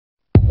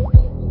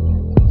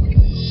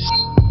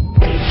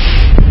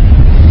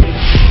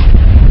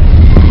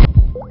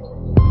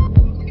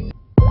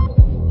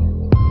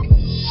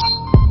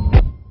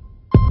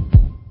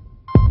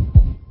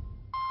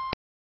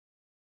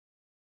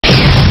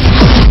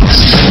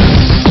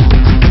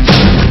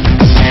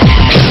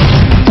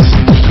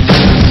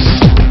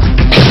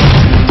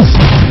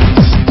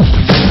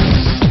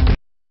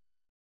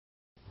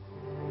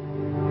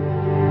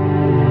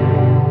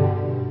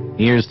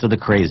to the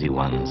crazy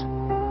ones.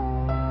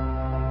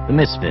 The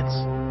misfits,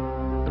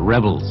 the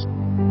rebels,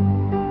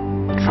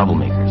 the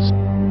troublemakers.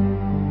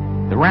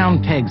 The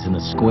round pegs in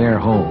the square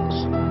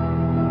holes.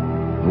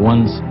 The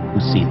ones who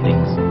see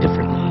things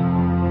differently.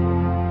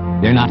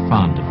 They're not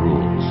fond of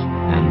rules,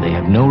 and they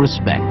have no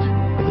respect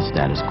for the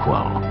status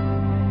quo.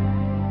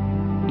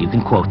 You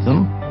can quote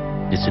them,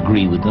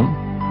 disagree with them,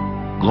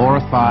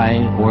 glorify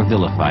or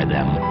vilify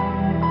them.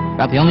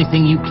 About the only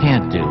thing you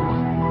can't do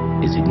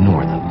is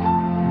ignore them.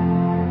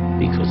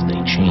 Because they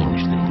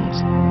change things.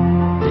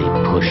 They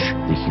push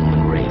the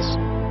human race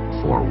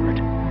forward.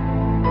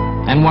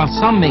 And while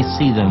some may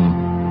see them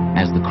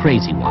as the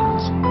crazy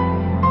ones,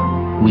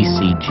 we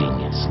see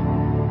genius.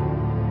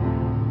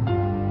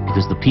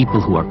 Because the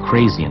people who are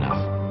crazy enough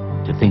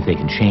to think they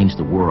can change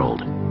the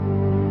world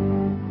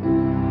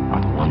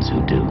are the ones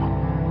who do.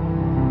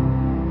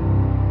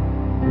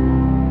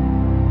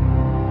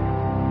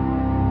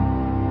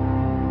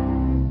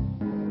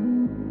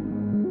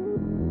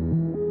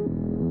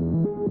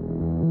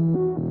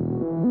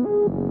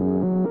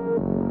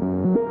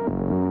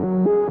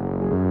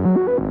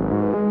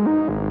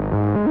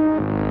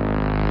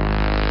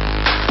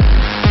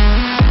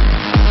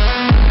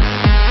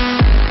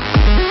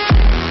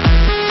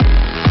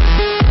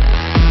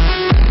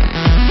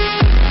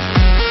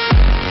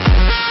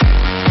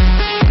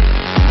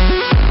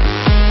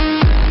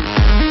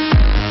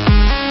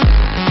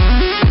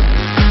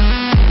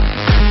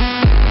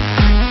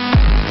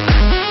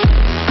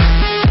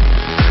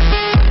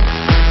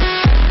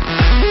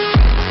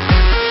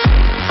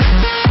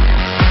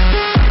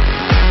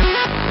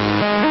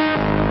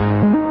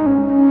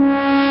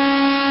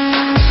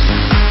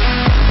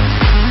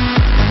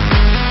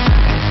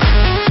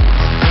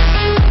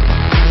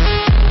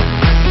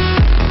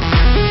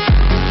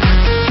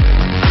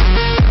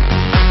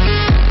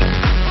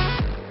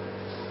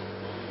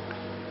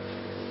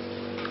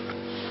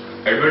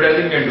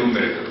 Advertising can do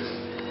miracles.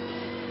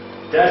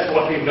 That's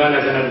what we've done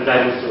as an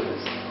advertising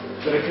service.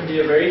 But it can be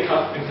a very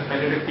tough and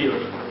competitive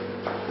field.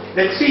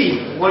 Let's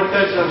see what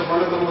does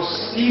one of the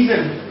most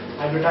seasoned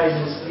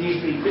advertisers,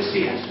 Neil P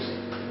Christy, has to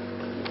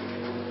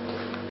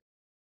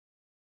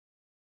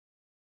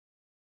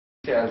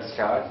say. I'll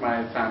start.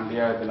 My family,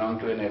 I belong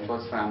to an Air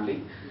Force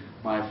family.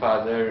 My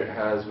father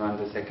has won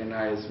the second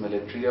highest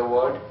military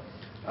award,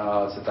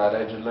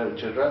 Sitara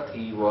Jurrat.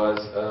 He was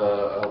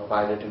a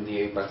pilot in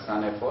the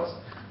Pakistan Air Force,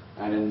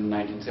 and in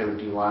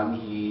 1971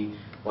 he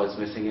was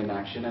missing in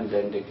action and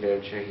then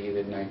declared Shaheed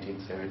in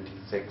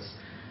 1976.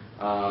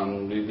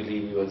 We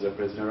believe he was a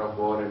prisoner of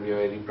war, and we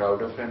are very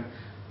proud of him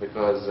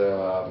because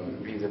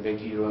he's a big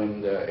hero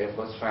in the Air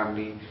Force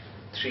family.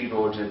 3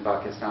 roads in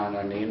Pakistan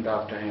are named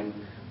after him.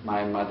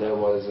 My mother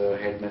was a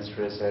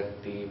headmistress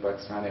at the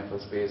Pakistan Air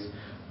Force Base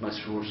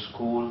Masroor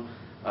School.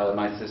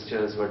 My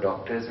sisters were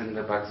doctors in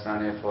the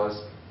Pakistan Air Force,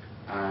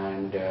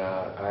 and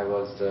I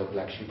was the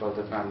black sheep of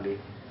the family,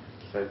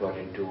 so I got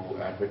into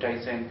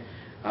advertising.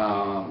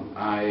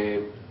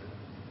 I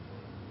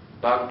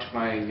bunked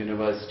my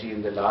university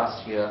in the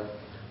last year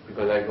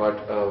because I got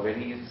a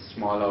very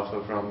small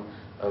offer from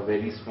a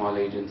very small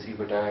agency,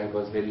 but I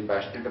was very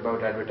passionate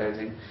about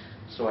advertising.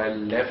 So I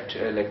left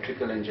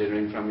electrical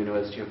engineering from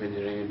University of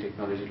Engineering and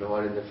Technology,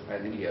 Lahore in the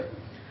final year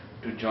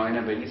to join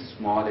a very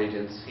small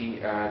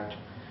agency at,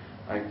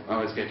 I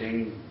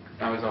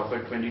was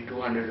offered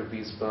 2,200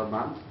 rupees per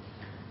month,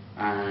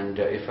 and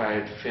if I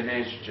had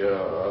finished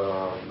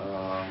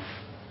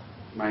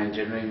my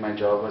engineering, my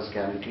job was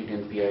guaranteed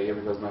in PIA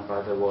because my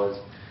father was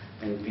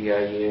in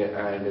PIA,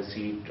 and a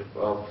seat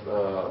of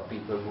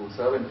people who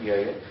serve in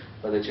PIA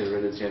for the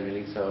children is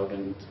generally served,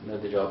 and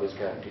the job is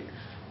guaranteed.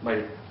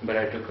 But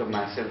I took a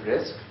massive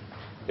risk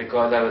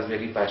because I was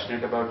very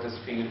passionate about this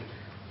field,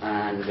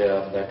 and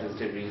that is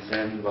the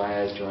reason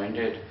why I joined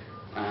it.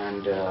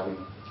 And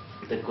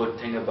the good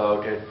thing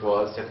about it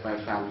was that my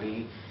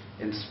family,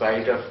 in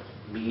spite of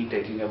me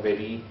taking a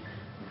very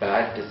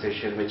bad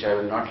decision which I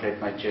will not let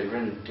my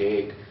children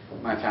take,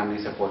 my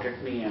family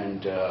supported me,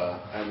 and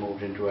I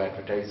moved into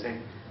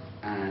advertising.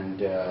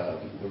 And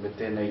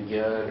within a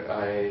year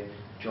I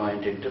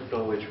joined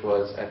Interflow, which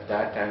was at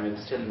that time and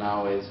still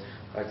now is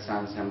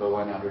Pakistan's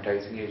 #1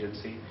 advertising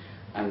agency,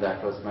 and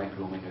that was my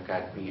grooming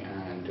academy,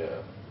 and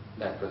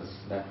that was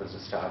the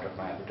start of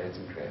my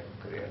advertising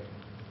career.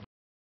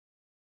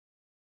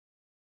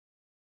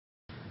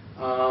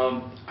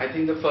 I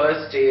think the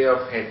first day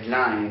of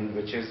Headline,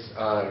 which is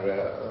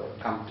our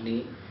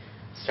company,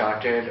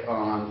 started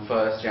on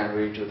 1st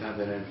January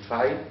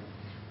 2005,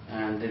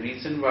 and the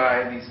reason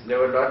why, there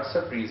were lots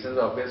of reasons.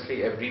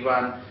 Obviously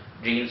everyone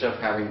dreams of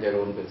having their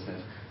own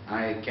business.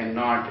 I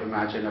cannot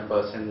imagine a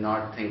person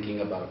not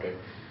thinking about it.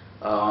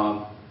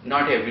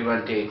 Not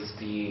everyone takes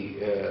the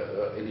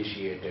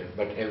initiative,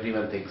 but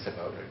everyone thinks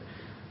about it.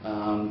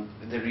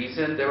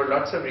 There were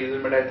lots of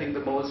reasons, but I think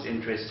the most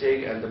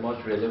interesting and the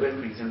most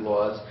relevant reason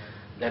was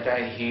that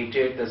I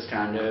hated the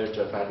standards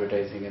of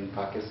advertising in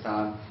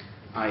Pakistan.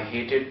 I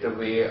hated the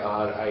way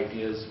our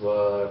ideas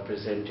were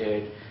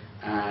presented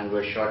and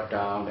were shot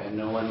down, and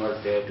no one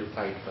was there to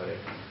fight for it.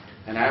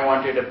 And I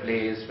wanted a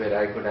place where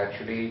I could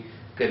actually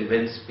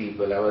convince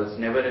people. I was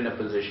never in a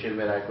position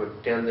where I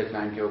could tell the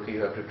client, okay,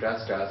 you have to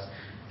trust us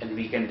and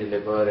we can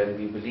deliver and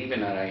we believe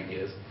in our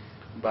ideas.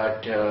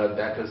 But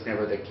that was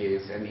never the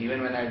case. And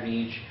even when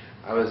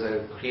I was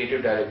a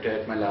creative director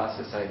at my last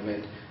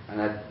assignment, and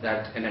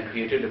that in a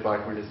creative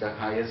department is the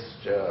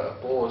highest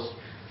post.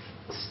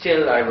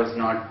 Still, I was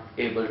not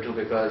able to,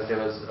 because there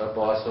was a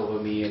boss over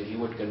me and he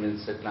would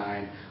convince the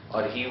client,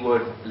 or he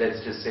would,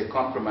 let's just say,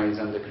 compromise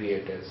on the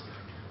creatives.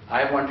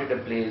 I wanted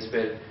a place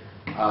where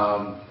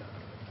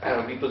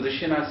we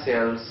position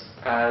ourselves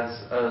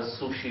as a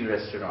sushi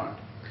restaurant,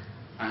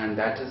 and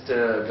that is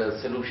the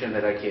solution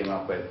that I came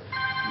up with.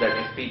 That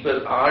if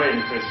people are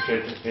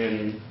interested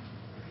in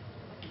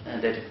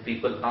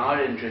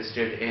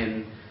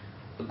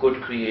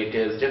good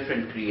creatives,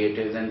 different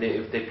creatives, and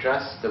if they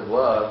trust the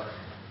work,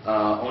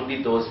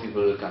 only those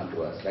people will come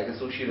to us. Like a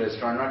sushi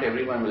restaurant, not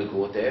everyone will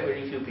go there,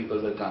 very few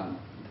people will come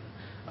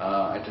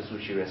at a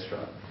sushi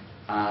restaurant.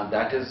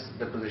 That is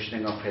the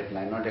positioning of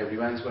Headline. Not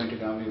everyone is going to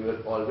come. We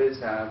will always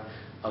have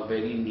a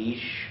very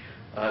niche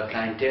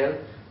clientele,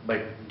 but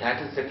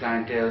that is the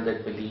clientele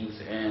that believes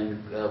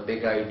in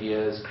big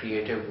ideas,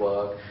 creative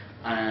work,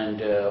 and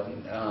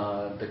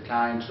the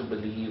clients who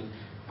believe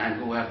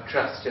and who have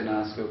trust in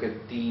us. Okay,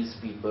 these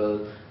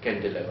people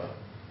can deliver.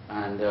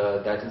 And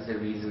that is the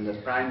reason,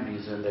 the prime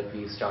reason that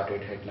we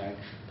started Headline,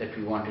 that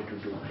we wanted to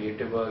do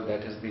creative work.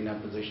 That has been our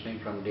positioning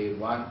from day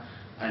one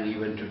and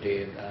even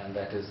today, and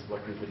that is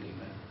what we believe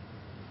in.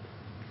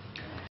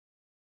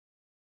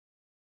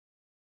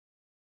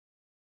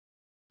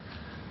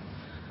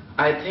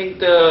 I think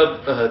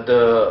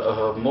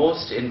the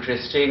most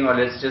interesting, or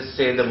let's just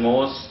say the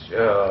most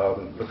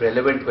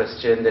relevant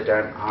question that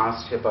I'm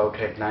asked about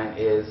Headline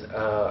is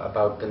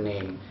about the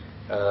name.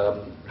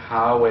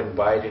 How and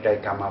why did I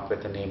come up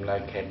with a name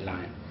like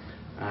Headline?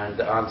 And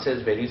the answer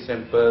is very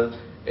simple.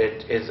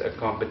 It is a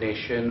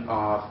combination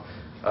of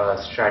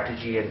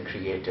strategy and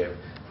creative.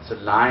 So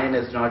Lion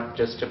is not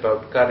just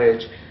about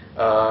courage,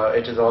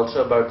 it is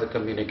also about the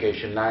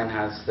communication. Lion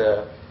has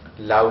the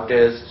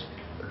loudest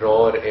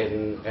roar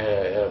in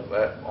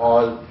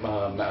all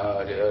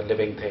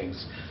living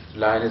things.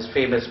 Lion is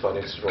famous for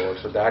its roar,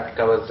 so that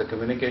covers the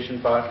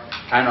communication part,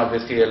 and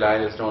obviously a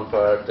lion is known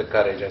for the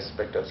courage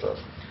aspect also.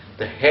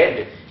 The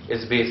head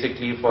is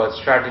basically for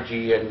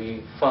strategy, and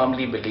we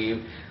firmly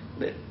believe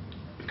that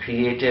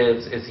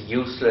creatives is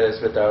useless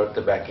without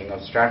the backing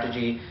of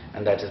strategy,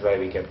 and that is why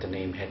we kept the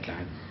name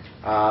Headline.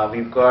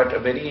 We've got a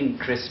very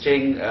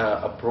interesting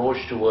approach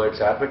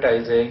towards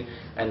advertising,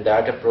 and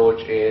that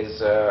approach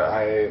is,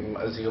 I'm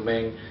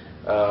assuming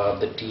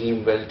the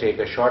team will take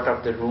a shot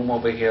of the room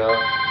over here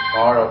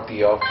or of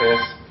the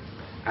office,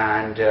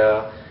 and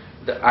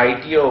the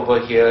idea over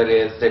here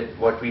is that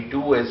what we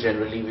do is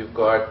generally we've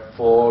got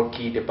 4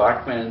 key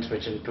departments,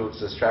 which includes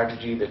the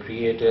strategy, the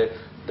creative,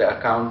 the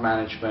account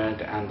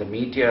management, and the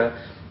media.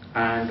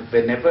 And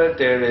whenever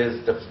there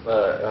is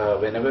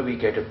whenever we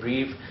get a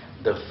brief,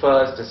 the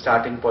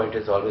starting point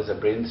is always a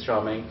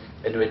brainstorming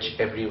in which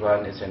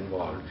everyone is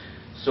involved.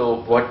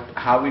 So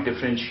how we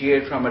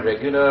differentiate from a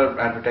regular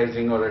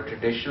advertising or a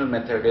traditional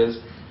method is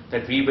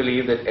that we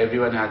believe that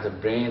everyone has a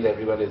brain,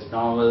 everyone is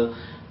normal,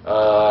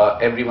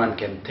 everyone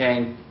can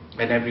think,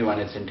 and everyone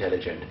is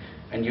intelligent,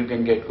 and you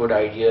can get good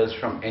ideas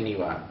from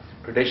anyone.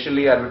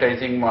 Traditionally,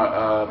 advertising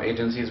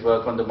agencies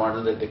work on the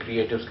model that the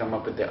creatives come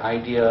up with the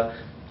idea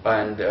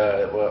and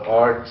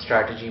or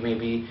strategy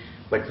maybe,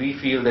 but we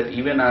feel that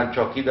even our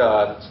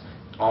chowkidars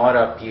or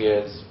our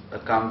peers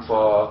come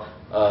for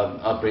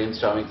a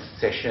brainstorming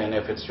session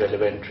if it's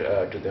relevant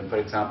to them. For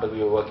example, we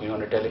were working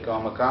on a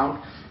telecom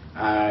account,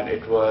 and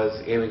it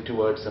was aiming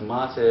towards the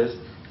masses,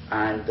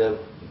 and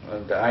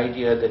the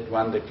idea that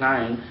won the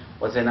client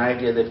was an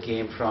idea that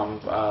came from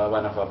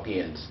one of our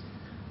PNs.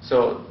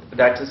 So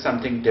that is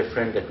something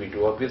different that we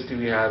do. Obviously,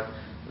 we have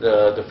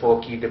the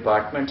 4 key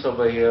departments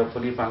over here,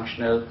 fully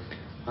functional.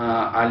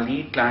 Our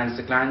lead clients,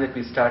 the client that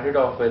we started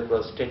off with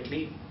was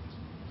Tetley,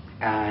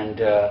 and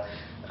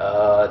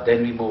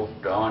then we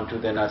moved on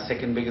to our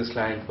second biggest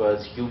client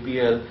was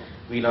UPL.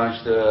 We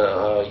launched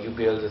the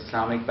UPL's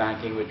Islamic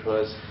banking, which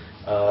was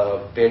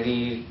a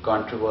very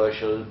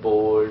controversial,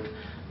 bold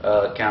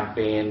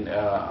campaign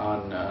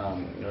on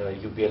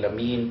UPL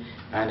Amin,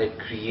 and it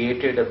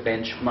created a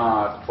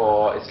benchmark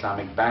for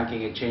Islamic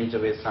banking. It changed the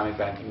way Islamic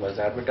banking was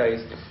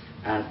advertised,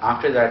 and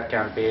after that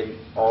campaign,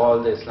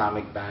 all the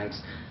Islamic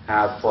banks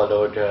have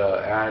followed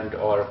and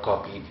or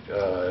copied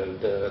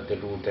the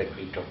route that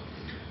we took.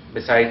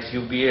 Besides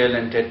UPL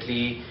and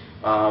Tetley,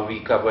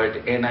 we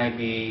covered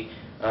NIB.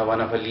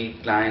 One of our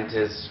lead clients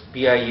is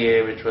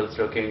PIA, which was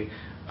looking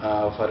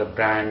for a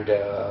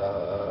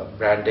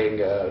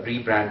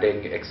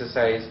rebranding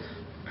exercise,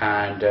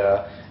 and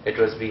it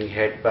was being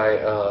headed by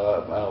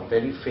a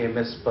very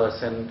famous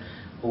person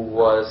who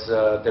was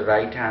the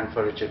right hand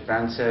for Richard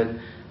Branson,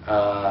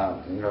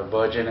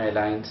 Virgin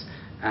Airlines,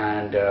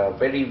 and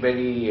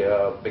very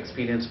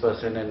experienced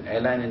person in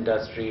airline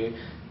industry.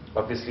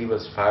 Obviously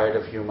was fired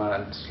a few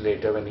months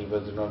later when he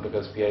was known,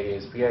 because PIA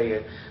is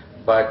PIA,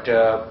 but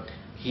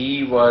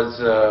He was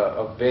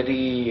a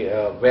very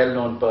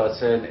well-known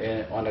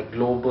person on a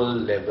global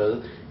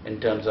level in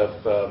terms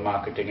of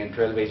marketing, and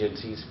 12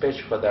 agencies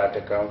pitched for that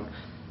account,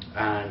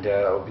 and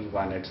we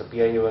won it. So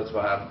PIA was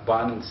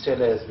won and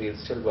still is. We're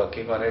still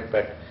working on it,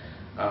 but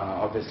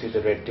obviously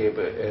the red tape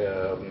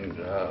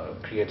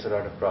creates a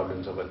lot of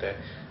problems over there.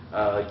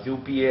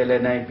 UPA,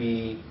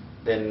 LNIB,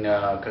 then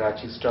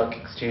Karachi Stock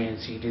Exchange,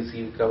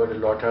 CTC, we covered a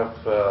lot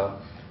of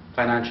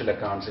financial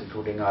accounts,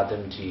 including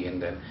Adamji,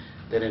 and then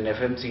in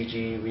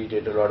FMCG we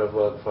did a lot of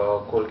work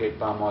for Colgate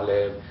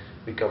Palmolive.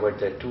 We covered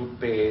their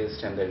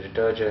toothpaste and their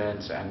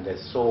detergents and their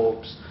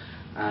soaps,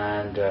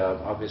 and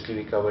obviously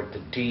we covered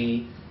the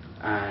tea,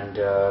 and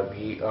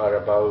we are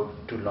about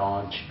to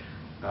launch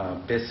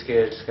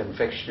biscuits,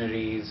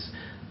 confectionaries,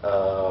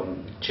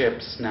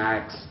 chips,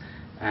 snacks,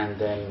 and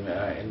then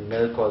in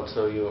milk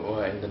also.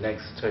 In the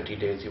next 30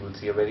 days you will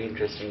see a very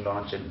interesting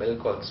launch in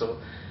milk also.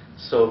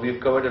 So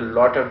we've covered a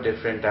lot of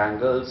different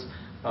angles.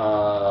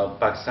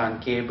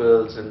 Pakistan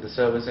Cables, in the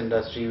service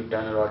industry we've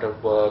done a lot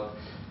of work.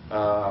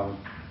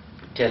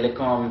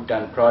 Telecom, we've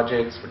done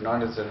projects, but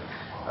not as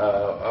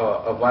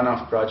a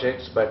one-off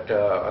projects, but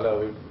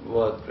we've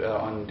worked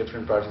on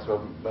different projects for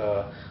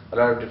a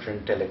lot of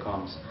different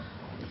telecoms.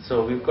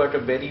 So we've got a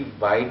very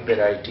wide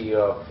variety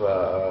of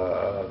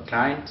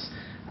clients,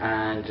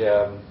 and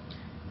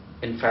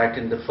in fact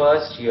in the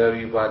first year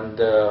we won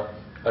the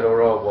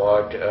Aurora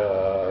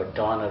Award,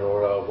 Dawn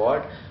Aurora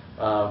Award,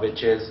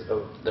 which is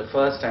the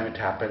first time it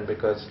happened,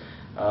 because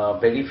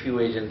very few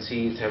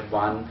agencies have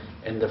won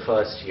in the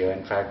first year.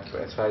 In fact,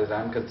 as far as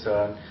I'm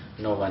concerned,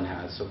 no one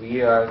has. So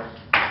we are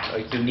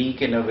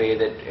unique in a way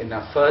that in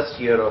our first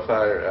year of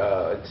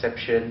our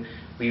inception,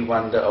 we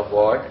won the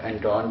award,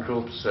 and Dawn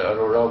Group's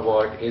Aurora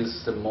Award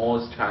is the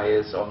most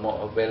highest or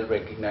more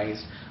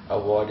well-recognized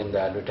award in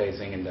the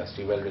advertising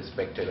industry,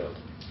 well-respected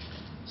also.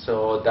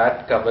 So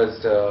that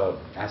covers the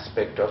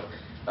aspect of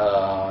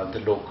the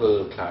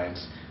local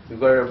clients. We've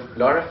got a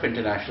lot of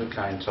international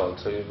clients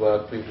also.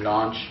 We've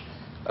launched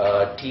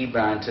tea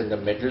brands in the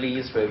Middle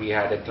East, where we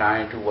had a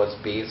client who was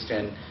based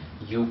in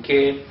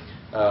UK,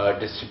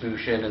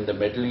 distribution in the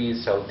Middle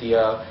East, Saudi,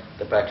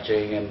 the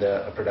packaging and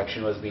the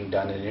production was being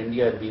done in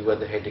India, and we were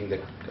heading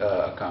the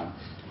account.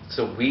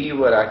 So we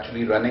were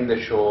actually running the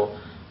show,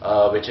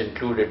 which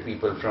included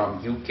people from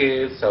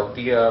UK,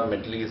 Saudi,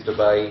 Middle East,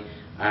 Dubai,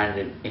 and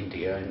in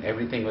India, and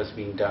everything was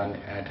being done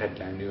at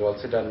headline. We've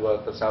also done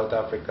work for South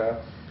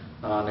Africa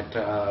on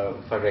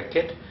for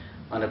Reckitt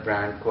on a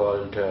brand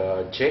called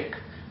Jik,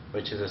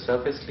 which is a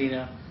surface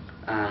cleaner,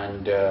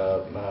 and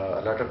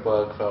a lot of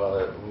work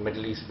for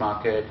Middle East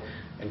market,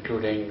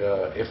 including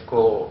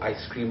IFCO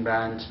ice cream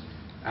brands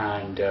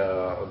and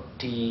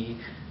tea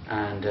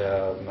and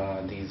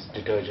these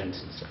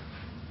detergents and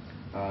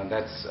stuff.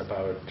 That's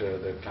about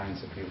the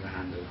clients that we've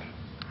handled.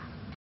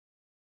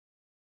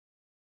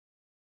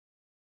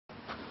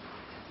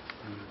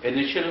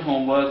 Initial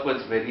homework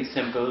was very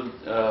simple.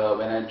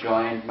 When I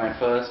joined my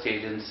first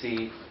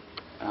agency,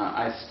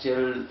 I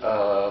still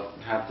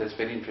have this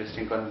very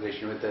interesting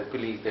conversation with a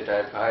colleague that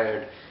I've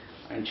hired,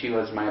 and she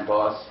was my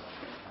boss,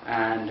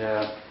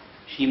 and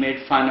she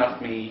made fun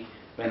of me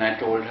when I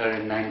told her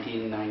in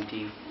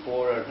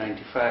 1994 or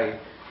 95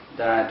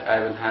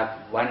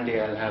 that one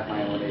day I'll have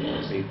my own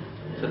agency.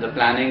 So the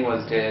planning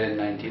was there in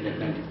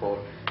 1994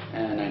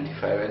 and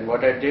 95, and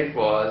what I did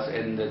was,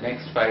 in the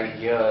next 5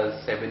 years,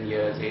 7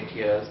 years, 8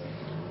 years,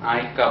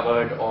 I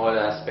covered all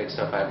aspects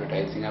of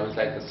advertising. I was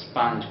like a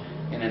sponge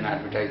in an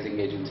advertising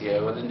agency. I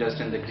wasn't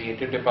just in the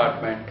creative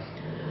department.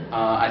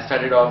 I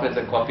started off as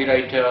a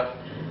copywriter.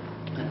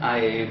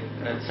 I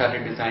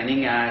started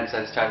designing ads.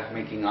 I started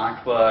making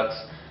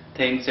artworks,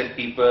 things that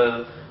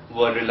people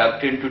were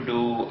reluctant to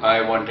do.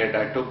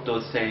 I took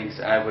those things.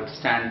 I would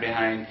stand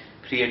behind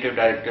creative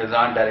directors,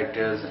 art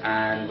directors,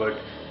 and would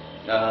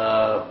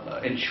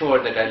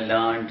ensure that I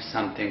learned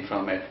something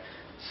from it.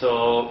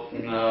 So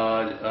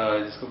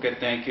जिसको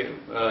कहते हैं कि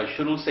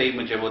शुरू से ही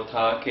मुझे वो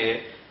था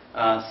कि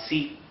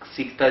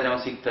सीखता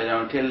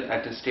जाऊँ till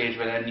at a stage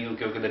when I knew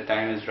कि the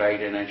time is right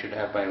and I should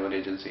have my own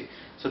agency.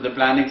 So the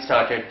planning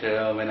started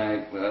when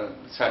I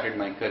started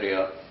my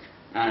career,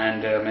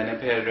 and मैंने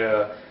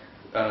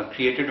फिर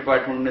creative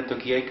department में तो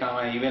किया ही काम.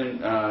 I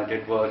even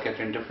did work at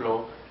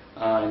Interflow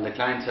in the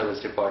client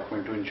service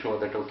department to ensure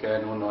that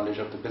I know knowledge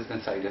of the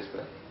business side as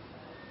well.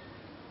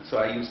 So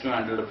I used to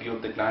handle a few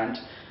of the clients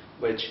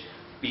which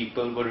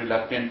people were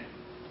reluctant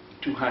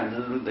to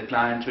handle, the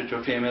clients which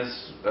were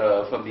famous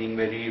for being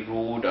very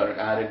rude or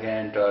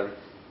arrogant, or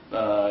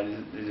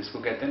जिसको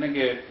कहते हैं ना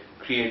कि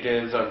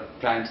creatives और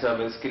client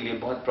service के लिए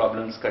बहुत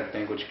problems करते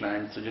हैं कुछ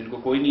clients, तो जिनको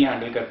कोई नहीं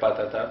handle कर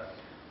पाता था,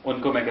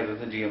 उनको मैं कहता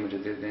था जी मुझे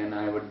दे दें, and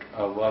I would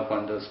work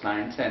on those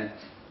clients and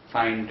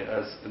find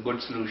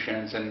good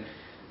solutions. And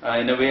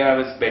in a way I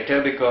was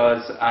better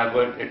because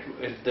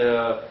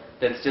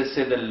let's just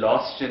say the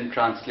lost in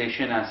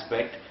translation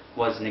aspect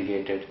was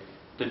negated.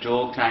 तो जो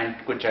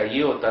क्लाइंट को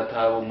चाहिए होता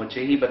था वो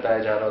मुझे ही बताया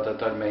जा रहा होता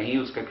था, और मैं ही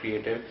उसका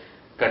क्रिएटिव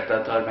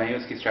करता था, और मैं ही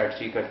उसकी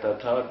स्ट्रैटेजी करता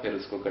था, और फिर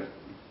उसको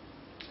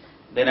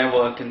Then I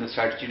worked in the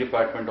strategy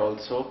department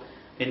also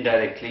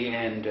indirectly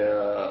and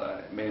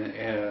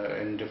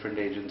in different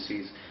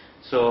agencies.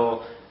 So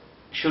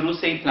शुरू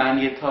से ही प्लान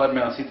ये था और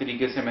मैं उसी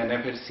तरीके से मैंने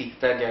फिर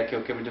सीखता गया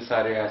क्योंकि मुझे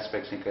सारे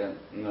एस्पेक्ट्स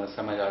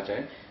समझ आ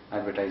जाए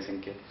एडवर्टाइजिंग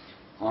के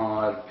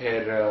और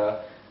फिर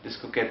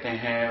जिसको कहते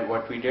हैं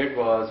what we did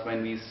was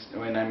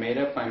when I made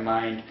up my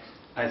mind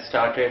I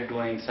started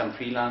doing some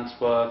freelance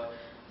work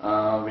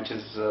which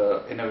is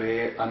in a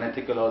way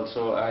unethical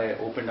also. I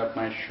opened up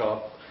my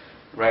shop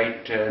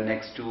right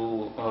next to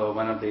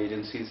one of the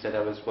agencies that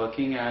I was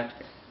working at,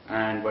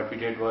 and what we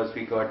did was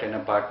we got an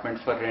apartment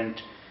for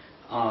rent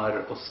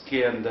और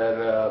उसके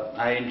अंदर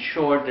I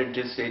ensured that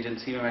जिस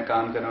agency में मैं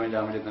काम कर रहा हूँ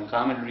जहाँ मुझे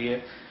तनख्वाह मिल रही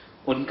है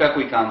उनका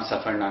कोई काम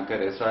सफ़र ना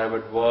करे. So I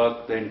would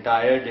work the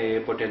entire day,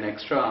 put in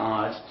extra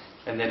hours,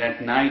 and then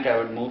at night I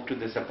would move to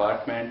this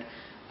apartment,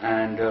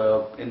 and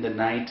in the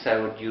nights I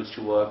would used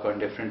to work on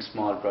different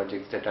small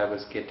projects that I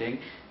was getting,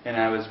 and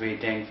I was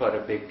waiting for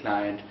a big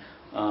client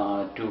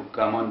to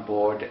come on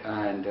board,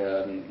 and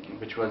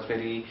which was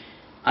very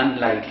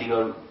unlikely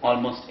or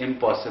almost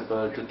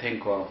impossible to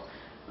think of.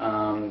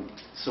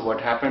 So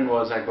what happened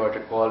was I got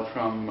a call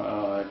from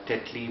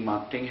Tetley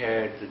marketing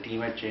head. The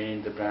team had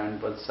changed, the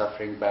brand was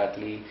suffering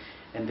badly,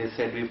 and they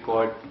said we've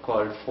called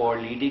 4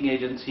 leading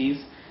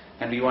agencies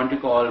and we want to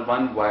call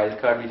one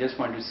wild card. We just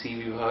want to see,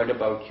 we've heard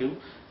about you,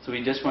 so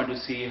we just want to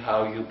see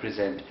how you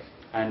present,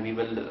 and we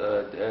will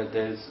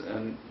there's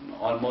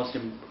almost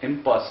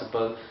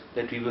impossible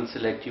that we will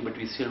select you, but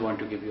we still want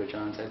to give you a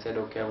chance. I said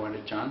okay, I want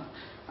a chance,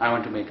 I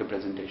want to make a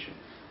presentation.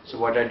 So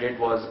what I did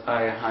was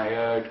I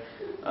hired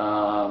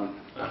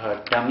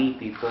dummy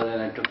people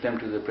and I took them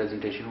to the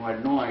presentation who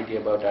had no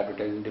idea about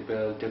advertising,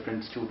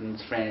 different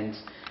students,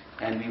 friends,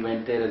 and we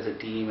went there as a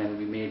team and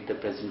we made the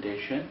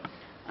presentation,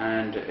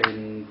 and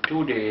in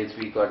 2 days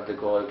we got the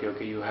call,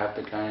 okay, you have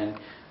the client,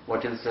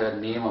 what is the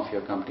name of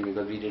your company,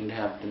 because we didn't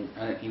have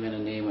even a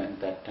name at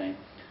that time,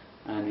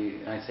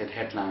 and I said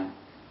Headline,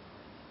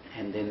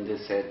 and then they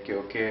said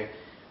okay,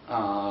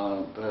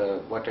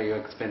 what are your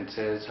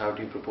expenses, how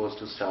do you propose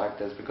to start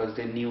this, because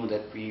they knew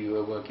that we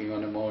were working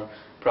on a more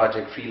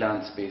project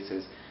freelance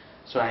basis.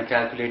 So I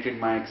calculated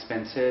my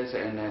expenses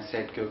and I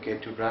said okay,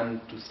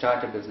 to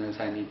start a business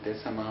I need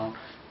this amount,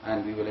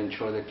 and we will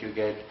ensure that you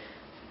get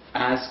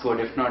as good,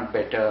 if not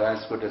better,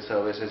 as good a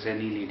service as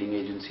any leading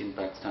agency in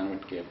Pakistan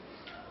would give.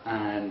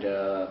 And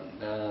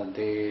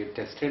they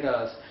tested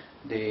us.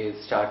 They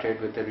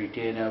started with a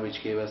retainer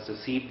which gave us the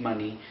seed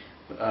money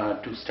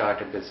to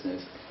start a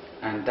business,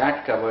 and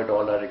that covered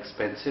all our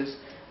expenses.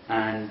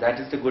 And that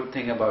is the good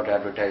thing about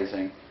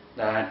advertising,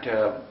 that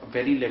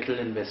very little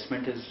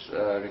investment is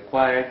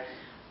required.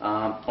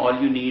 All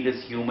you need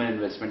is human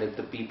investment. If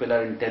the people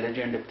are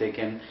intelligent, if they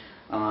can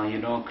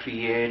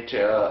create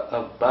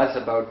a buzz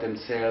about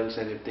themselves,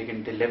 and if they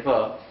can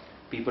deliver,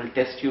 people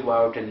test you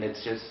out, and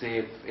let's just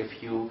say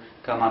if you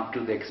come up to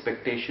the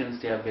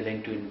expectations, they are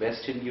willing to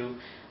invest in you,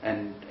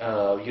 and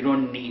you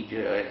don't need,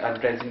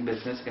 advertising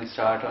business can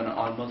start on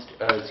almost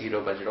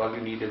zero budget. All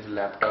you need is a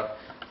laptop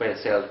for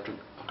yourself to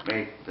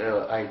make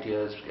the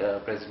ideas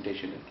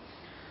presentation in.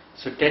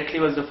 So Tetley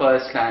was the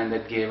first client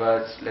that gave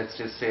us, let's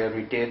just say, a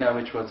retainer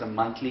which was a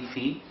monthly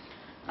fee,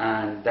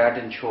 and that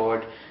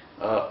ensured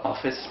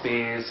office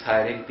space,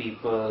 hiring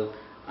people,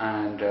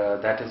 and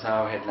that is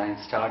how Headline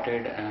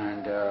started,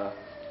 and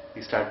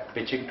we started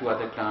pitching to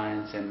other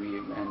clients, and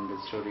the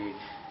story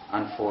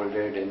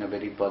unfolded in a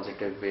very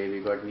positive way.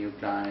 We got new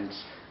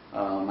clients,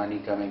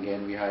 money coming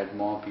in, we hired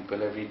more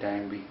people every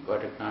time we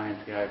got a client,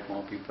 we hired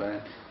more people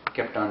and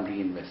kept on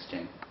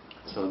reinvesting.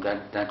 So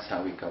that's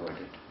how we covered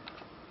it.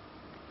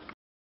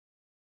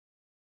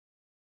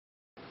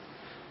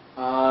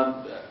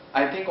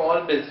 I think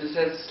all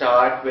businesses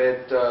start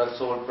with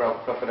sole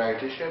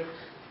proprietorship.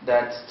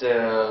 That's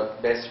the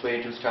best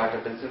way to start a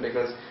business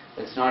because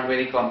it's not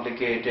very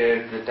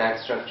complicated. The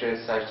tax structure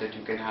is such that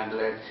you can handle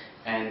it,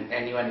 and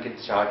anyone can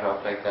start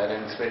off like that.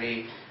 And it's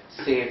very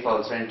safe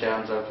also in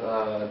terms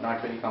of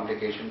not many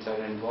complications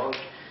are involved.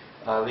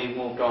 We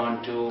moved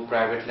on to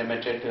private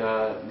limited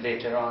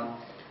later on,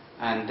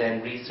 and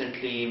then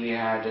recently we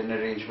had an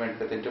arrangement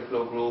with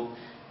Interflow Group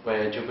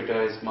where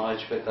Jupiter is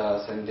merged with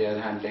us, and they are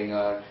handling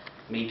our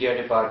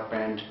media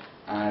department.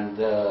 And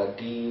the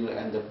deal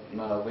and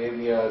the way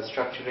we are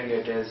structuring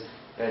it is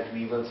that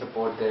we will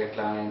support their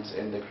clients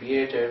in the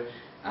creative,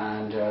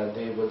 and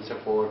they will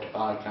support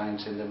our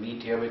clients in the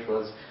media, which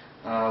was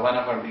one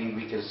of our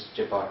weakest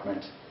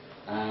departments.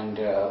 And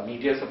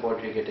media support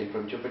we're getting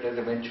from Jupiter.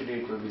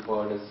 Eventually it will be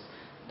called as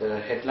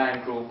the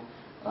Headline Group.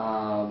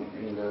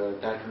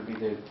 That will be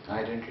the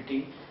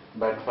identity.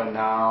 But for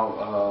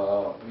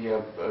now, we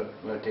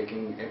are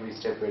taking every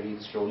step very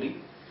slowly.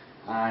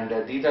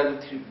 And these are the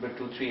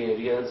two, three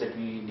areas that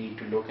we need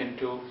to look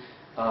into.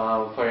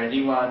 For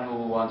anyone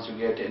who wants to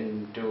get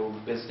into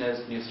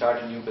business,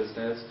 start a new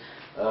business,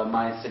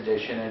 my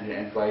suggestion and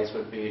advice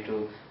would be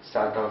to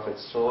start off with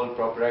sole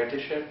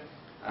proprietorship.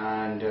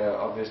 And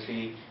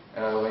obviously,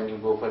 when you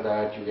go for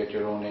that, you get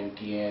your own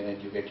NTN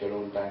and you get your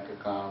own bank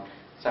account,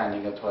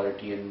 signing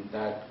authority, and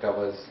that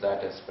covers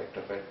that aspect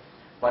of it.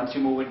 Once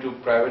you move into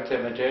private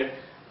limited,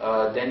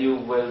 then you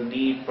will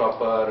need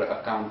proper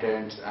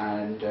accountants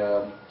and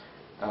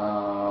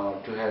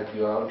to help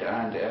you out.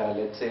 And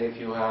let's say if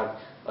you have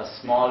a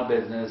small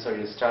business or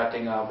you're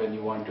starting up and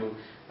you want to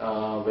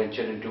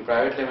venture into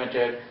private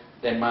limited,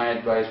 then my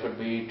advice would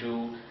be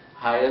to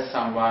hire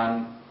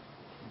someone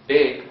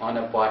big on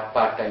a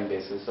part-time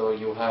basis. So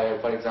you hire,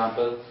 for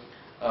example,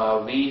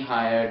 we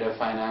hired a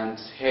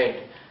finance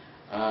head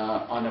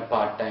on a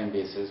part-time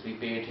basis. We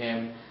paid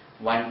him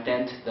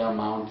 1/10 the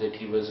amount that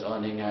he was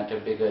earning at a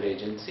bigger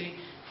agency.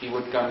 He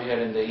would come here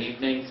in the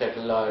evening,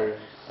 settle our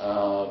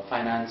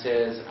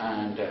finances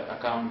and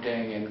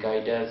accounting and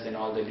guide us in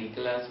all the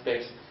legal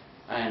aspects,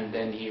 and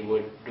then he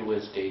would do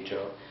his day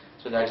job.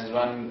 So that is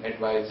one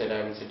advice that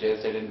I would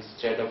suggest, that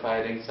instead of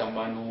hiring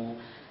someone who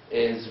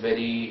is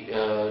very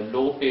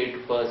low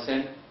paid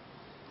person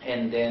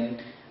and then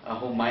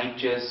who might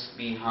just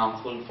be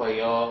harmful for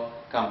your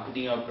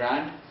company or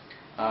brand,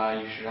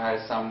 you should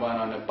hire someone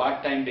on a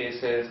part-time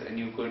basis, and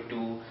you could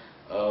do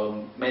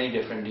many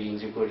different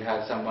deals. You could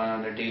have someone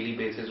on a daily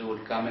basis who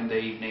would come in the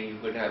evening. You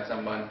could have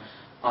someone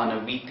on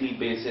a weekly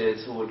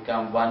basis who would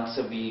come once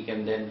a week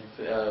and then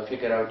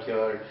figure out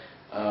your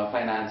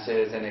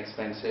finances and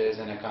expenses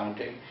and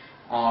accounting,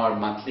 or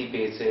monthly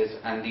basis,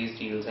 and these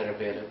deals are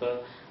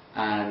available,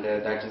 and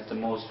that is the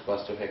most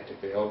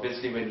cost-effective way.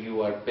 Obviously, when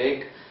you are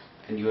big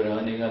and you are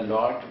earning a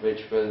lot,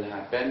 which will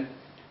happen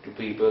to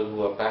people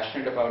who are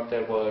passionate about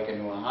their work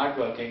and who are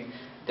hardworking,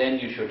 then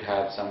you should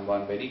have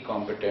someone very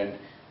competent,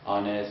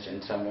 honest,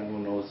 and someone who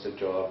knows the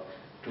job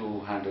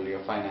to handle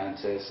your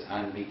finances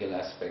and legal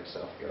aspects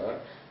of your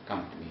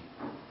company.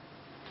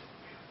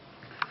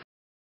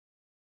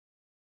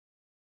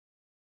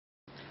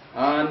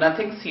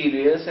 Nothing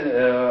serious.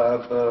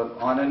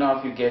 On and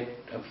off you get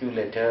a few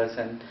letters,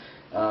 and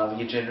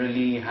you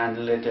generally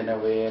handle it in a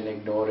way and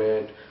ignore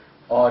it.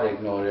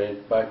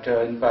 But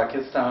in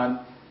Pakistan,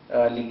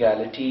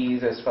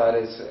 legalities as far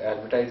as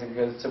advertising,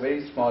 because it's a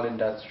very small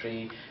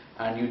industry,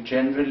 and you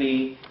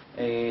generally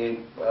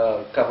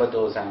cover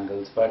those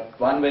angles. But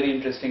one very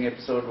interesting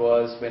episode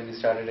was when we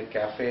started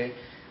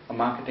a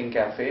marketing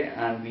cafe,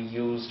 and we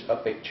used a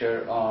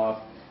picture of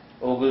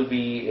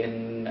Ogilvy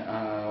in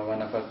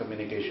one of our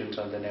communications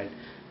on the net,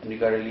 and we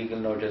got a legal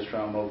notice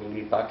from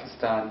Ogilvy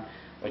Pakistan,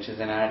 which is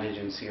an ad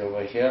agency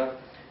over here,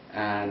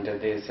 and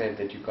they said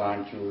that you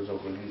can't use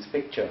Ogilvy's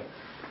picture.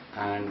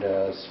 And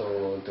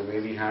so the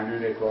way we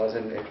handled it was,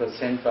 and it was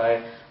sent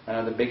by one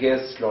of the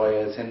biggest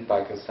lawyers in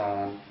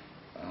Pakistan,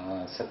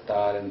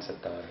 Sattar and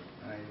Sattar.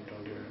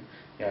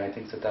 I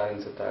think Sattar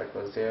and Sattar. It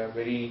was, they are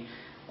very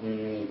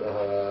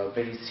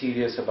very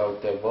serious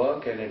about their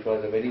work, and it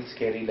was a very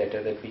scary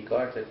letter that we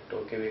got, that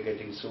okay, we're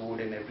getting sued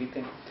and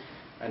everything.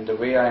 And the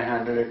way I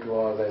handled it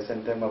was, I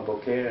sent them a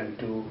bouquet and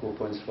 2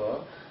 coupons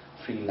for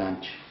free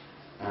lunch,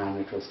 and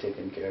it was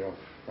taken care of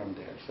from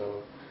there.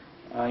 So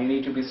you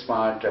need to be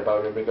smart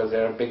about it, because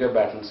there are bigger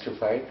battles to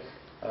fight.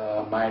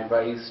 My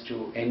advice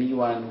to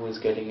anyone who is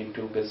getting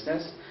into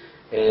business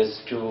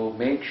is to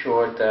make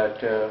sure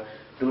that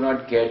do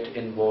not get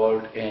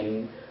involved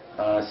in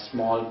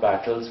small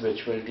battles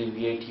which will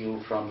deviate you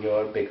from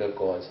your bigger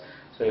cause.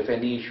 So if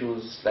any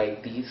issues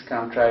like these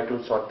come, try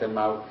to sort them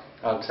out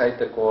outside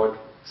the court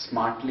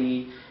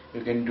smartly.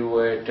 You can do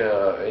it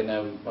in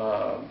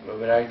a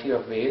variety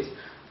of ways.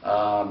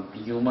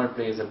 Humor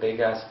plays a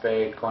big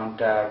aspect,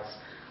 contacts,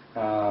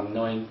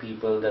 knowing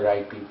people, the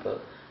right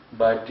people.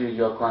 But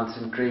your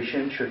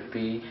concentration should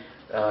be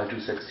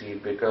to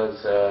succeed,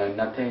 because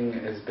nothing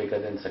is bigger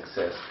than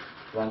success.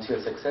 Once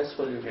you're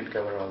successful, you can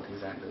cover all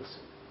these angles.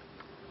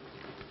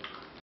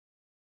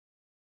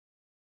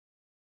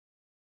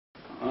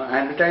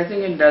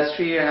 Advertising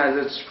industry has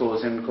its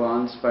pros and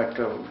cons, but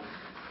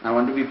I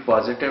want to be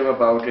positive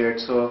about it.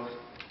 So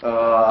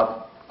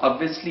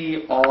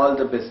obviously all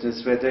the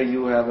business, whether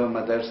you have a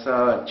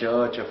madrasa, a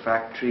church, a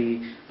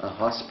factory, a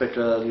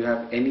hospital, you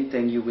have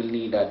anything, you will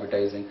need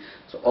advertising.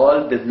 So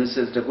all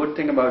businesses, the good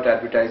thing about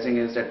advertising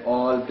is that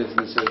all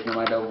businesses, no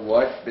matter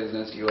what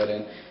business you are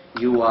in,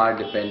 you are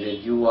dependent,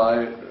 you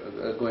are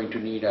going to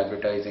need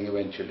advertising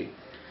eventually.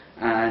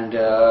 And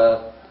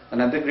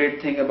another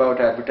great thing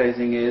about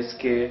advertising is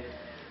that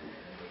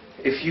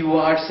if you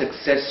are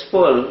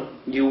successful,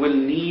 you will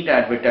need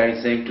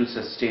advertising to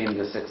sustain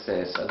the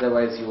success,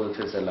 otherwise you will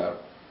fizzle out.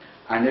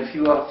 And if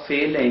you are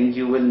failing,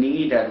 you will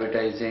need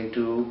advertising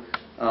to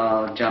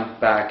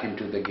jump back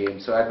into the game.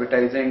 So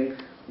advertising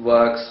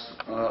works,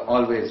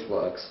 always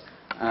works.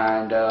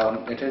 And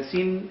it has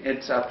seen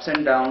its ups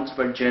and downs,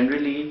 but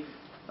generally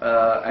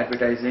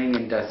advertising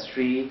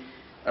industry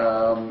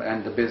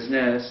and the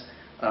business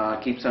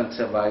keeps on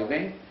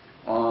surviving.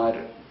 और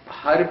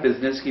हर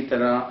business की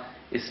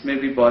तरह इसमें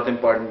भी बहुत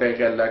important है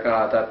कि अल्लाह का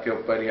हाथ आपके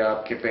ऊपर, या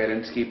आपके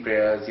पेरेंट्स की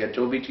प्रेयर्स, या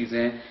जो भी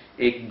चीज़ें,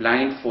 एक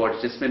ब्लाइंड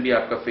फोर्स जिसमें भी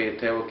आपका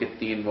फेथ है वो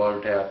कितनी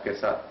इन्वॉल्व है आपके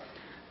साथ.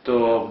 तो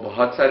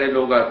बहुत सारे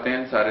लोग आते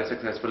हैं, सारे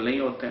सक्सेसफुल नहीं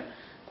होते हैं.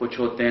 कुछ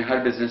होते हैं हर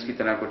बिजनेस की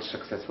तरह, कुछ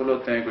सक्सेसफुल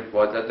होते हैं, कुछ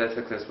बहुत ज़्यादा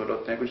सक्सेसफुल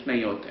होते हैं, कुछ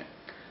नहीं होते हैं.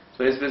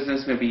 तो इस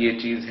बिजनेस में भी ये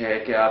चीज़ है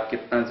कि आप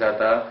कितना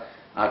ज़्यादा,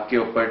 आपके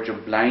ऊपर जो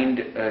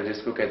ब्लाइंड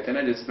जिसको कहते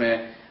हैं ना,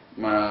 जिसमें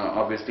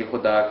ऑब्वियसली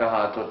खुदा का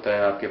हाथ होता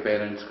है, आपके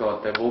पेरेंट्स का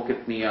होता है, वो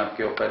कितनी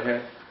आपके ऊपर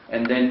है,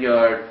 and then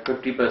your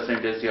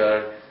 50% is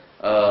your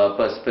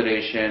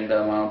perspiration, the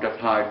amount of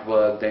hard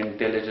work, the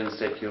intelligence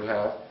that you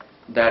have,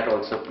 that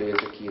also plays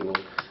a key role.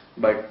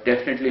 But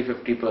definitely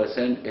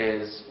 50%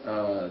 is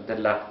the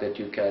luck that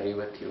you carry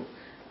with you.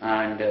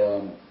 And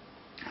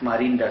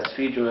हमारी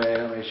industry जो है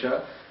हमेशा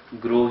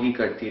grow ही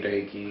करती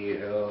रहेगी.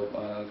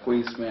 कोई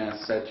इसमें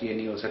सच ये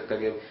नहीं हो सकता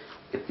कि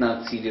इतना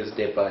सीरियस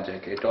डिप आ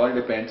जाए. इट ऑल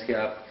डिपेंड्स कि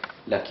आप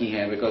लकी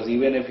हैं, बिकॉज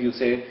इवन इफ यू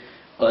से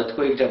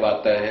अर्थक्वेक जब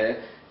आता है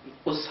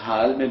उस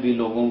हाल में भी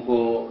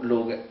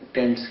लोग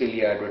टेंट्स के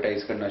लिए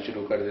एडवर्टाइज करना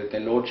शुरू कर देते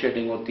हैं. लोड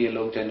शेडिंग होती है,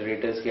 लोग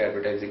जनरेटर्स की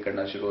एडवर्टाइजिंग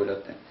करना शुरू हो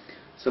जाते हैं.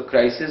 सो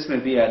क्राइसिस में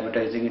भी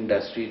एडवर्टाइजिंग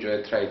इंडस्ट्री जो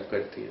है थ्राइव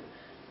करती है.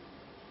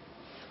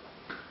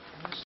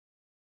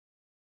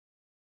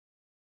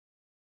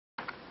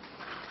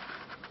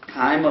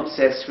 I am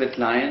obsessed with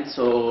lions,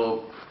 so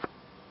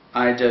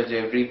I judge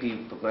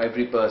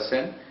every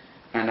person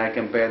and I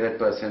compare that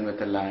person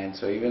with a lion.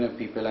 So even if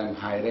people I'm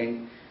hiring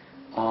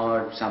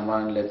or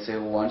someone, let's say,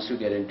 who wants to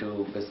get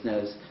into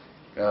business,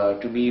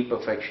 to me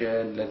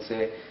perfection, let's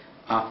say,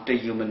 after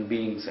human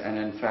beings, and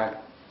in fact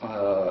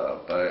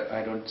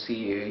I don't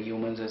see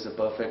humans as a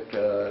perfect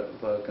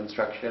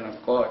construction of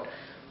God.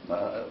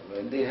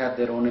 They have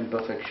their own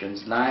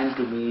imperfections. Lion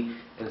to me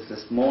is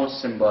this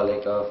most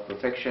symbolic of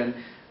perfection.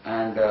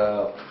 And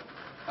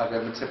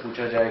अगर मुझसे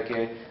पूछा जाए कि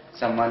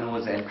someone who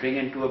is entering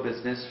into a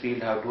business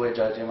field, how do I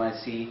judge him? I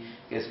see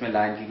कि इसमें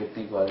line की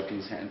कितनी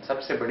qualities हैं.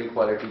 सबसे बड़ी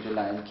क्वालिटी जो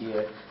लाइन की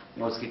है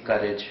वो उसकी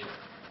करेज.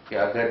 कि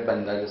अगर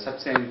बंदा, जो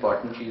सबसे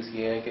इम्पॉर्टेंट चीज़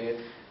ये है कि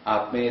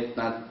आप में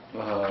इतना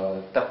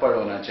तपड़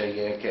होना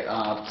चाहिए कि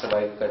आप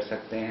सर्वाइव कर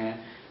सकते हैं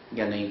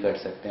या नहीं कर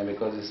सकते हैं,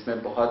 बिकॉज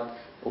इसमें बहुत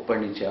ऊपर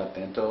नीचे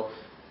आते हैं. तो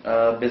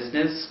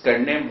बिजनेस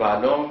करने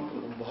वालों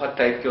बहुत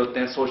टाइप के होते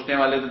हैं. सोचने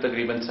वाले तो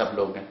तकरीबन सब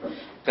लोग हैं,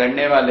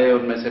 करने वाले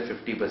उनमें से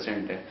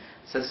 50% है.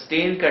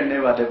 सस्टेन करने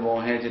वाले वो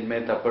हैं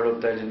जिनमें तपड़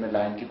होता है, जिनमें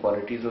लाइन की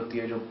क्वालिटीज़ होती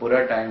है. जो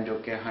बुरा टाइम जो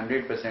कि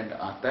 100%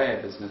 आता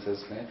है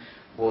बिजनेसेस में,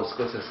 वो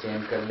उसको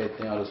सस्टेन कर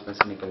लेते हैं और उसमें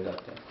से निकल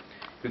जाते हैं.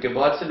 क्योंकि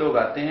बहुत से लोग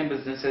आते हैं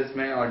बिजनेसेस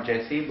में और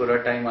जैसे ही बुरा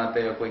टाइम आता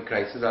है या कोई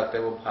क्राइसिस आता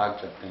है वो भाग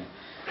जाते हैं.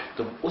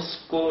 तो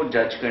उसको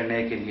जज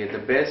करने के लिए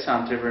the best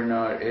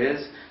entrepreneur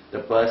is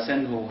the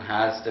person who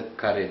has the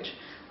courage.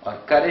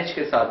 और करेज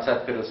के साथ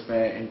साथ फिर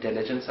उसमें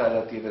इंटेलिजेंस आ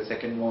जाती है. The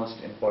second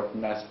most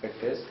important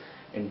aspect is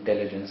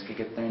intelligence. कि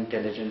कितना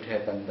इंटेलिजेंट है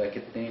बंदा,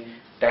 कितनी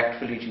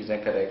टैक्टफुली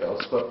चीज़ें करेगा,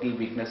 उसको अपनी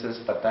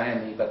वीकनेसेस पता है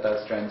नहीं पता,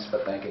 स्ट्रेंथ्स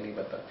पता है कि नहीं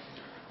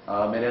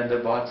पता. मेरे अंदर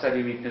बहुत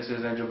सारी वीकनेसेस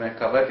हैं जो मैं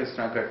कवर किस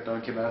तरह करता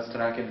हूँ कि मैं उस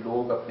तरह के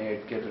लोग अपने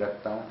इर्द गिर्द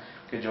रखता हूँ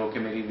कि जो कि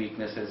मेरी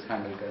वीकनेसेस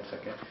हैंडल कर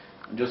सकें.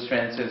 जो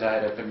स्ट्रेंथ्स है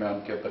ज़ाहिर है फिर मैं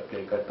उनके ऊपर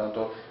प्ले करता हूँ.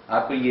 तो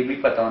आपको ये भी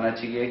पता होना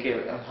चाहिए कि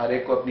हर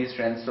एक को अपनी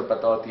स्ट्रेंथ्स तो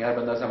पता होती है. हर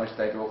बंदा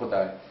समझता है कि वो खुदा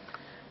है,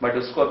 बट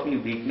उसको अपनी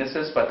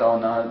वीकनेसेस पता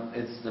होना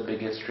is the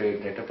biggest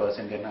trait that a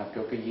person can have.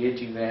 क्योंकि ये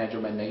चीज़ें हैं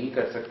जो मैं नहीं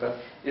कर सकता,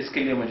 इसके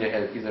लिए मुझे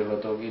हेल्प की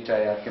ज़रूरत होगी.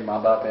 चाहे आपके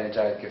माँ बाप हैं,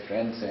 चाहे आपके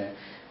फ्रेंड्स हैं,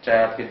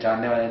 चाहे आपके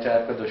जानने वाले हैं,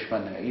 चाहे आपका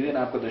दुश्मन है. इवन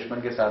आपको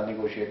दुश्मन के साथ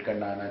निगोशिएट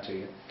करना आना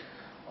चाहिए.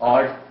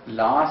 और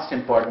लास्ट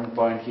इम्पॉर्टेंट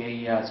पॉइंट ये,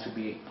 he has to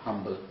be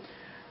humble.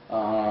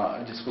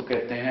 जिसको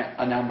कहते हैं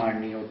अना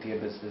मारनी होती है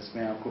बिजनेस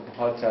में. आपको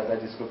बहुत ज़्यादा,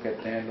 जिसको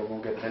कहते हैं, लोगों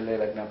के थल्ले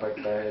लगना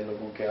पड़ता है,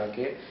 लोगों के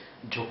आगे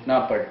झुकना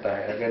पड़ता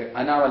है. अगर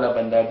अना वाला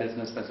बंदा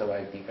बिजनेस में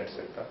सर्वाइव नहीं कर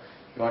सकता.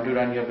 You want to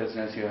run your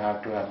business, you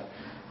have to have.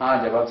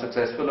 हाँ, जब आप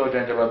सक्सेसफुल हो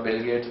जाएं, जब आप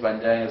बिल गेट्स बन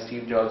जाएं,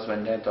 स्टीव जॉब्स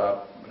बन जाएं, तो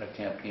आप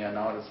रखें अपनी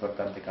अना, और उस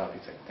वक्त आप दिखा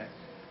भी सकते हैं.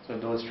 So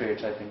those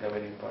traits I think are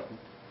very important.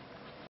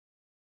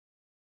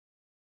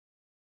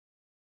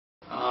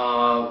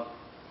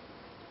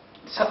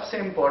 सबसे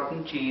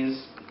इम्पॉर्टेंट चीज़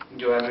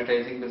जो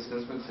एडवर्टाइजिंग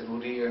बिजनेस में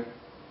ज़रूरी है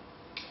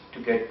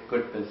to get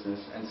good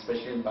business, and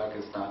specially in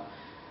Pakistan,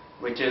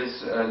 which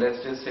is,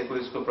 let's just say कोई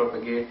इसको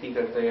प्रोपेगेट नहीं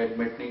करता या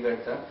एडमिट नहीं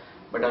करता,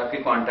 बट आपके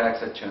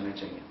कॉन्टैक्ट्स अच्छे होने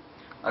चाहिए.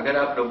 अगर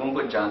आप लोगों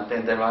को जानते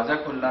हैं, दरवाज़ा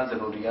खुलना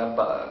ज़रूरी है.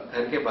 आप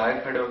घर के बाहर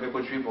खड़े होकर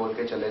कुछ भी बोल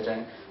के चले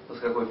जाएं तो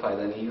उसका कोई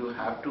फ़ायदा नहीं. You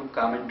have to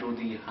come in to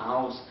the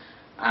house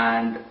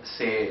and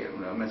से,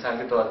 मिसाल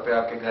के तौर पे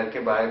आपके घर के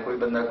बाहर कोई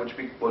बंदा कुछ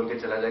भी बोल के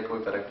चला जाए, कोई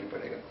फ़र्क नहीं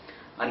पड़ेगा,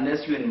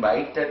 unless you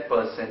invite that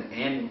person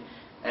in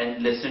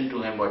and listen to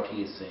him what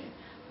he is saying.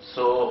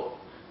 So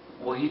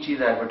वही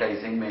चीज़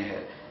एडवर्टाइजिंग में है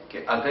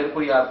कि अगर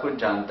कोई आपको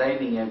जानता ही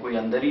नहीं है, कोई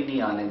अंदर ही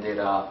नहीं आने दे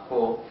रहा आपको,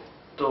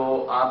 तो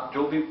आप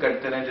जो भी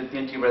करते रहें,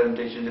 जितनी अच्छी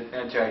प्रेजेंटेशन, जितने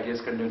अच्छे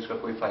आइडियाज़ करने, उसका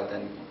कोई फ़ायदा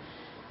नहीं है.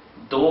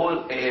 दो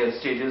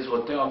स्टेजेस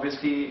होते हैं.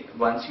 Obviously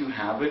once you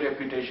have a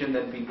reputation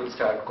then people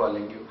start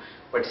calling you.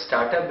 But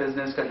startup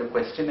business का जो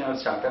क्वेश्चन है, और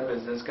स्टार्टअप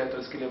बिजनेस का, तो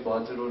इसके लिए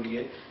बहुत ज़रूरी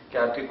है कि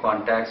आपके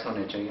कॉन्टैक्ट्स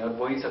होने चाहिए. और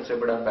वही सबसे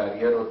बड़ा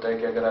बैरियर होता है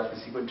कि अगर आप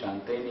किसी को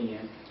जानते ही नहीं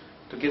हैं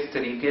तो किस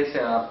तरीके से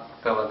आप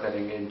कवर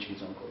करेंगे इन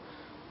चीज़ों को.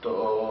 तो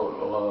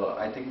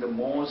I think the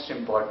most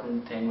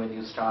important thing when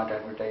you start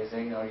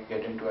advertising और you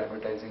get into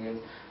advertising is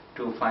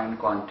to find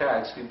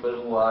contacts, people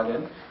who are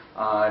in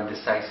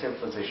decisive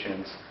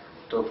positions.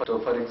 तो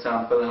फॉर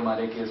एग्जाम्पल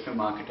हमारे केस में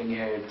marketing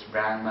heads,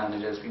 brand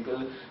managers,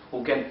 people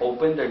who can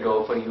open the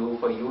door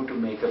for you to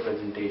make a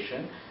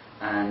presentation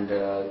and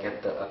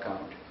get the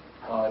account.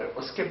 और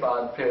उसके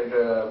बाद फिर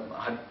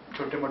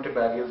छोटे मोटे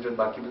barriers जो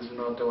बाकी बिजनेस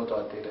में होते हैं वो तो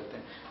आते ही रहते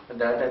हैं.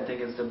 That I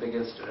think is the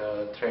biggest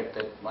threat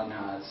that one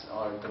has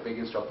और the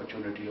biggest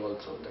opportunity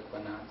also that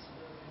one has.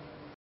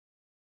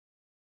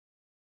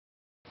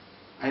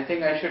 I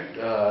think I should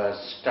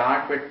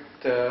start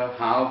with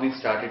how we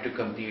started to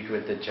compete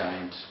with the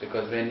giants,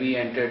 because when we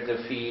entered the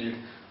field,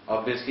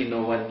 obviously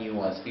no one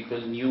knew us.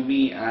 People knew me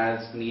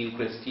as Neil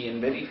Christy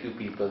and very few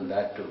people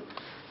that too.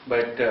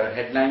 But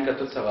headline का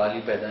तो सवाल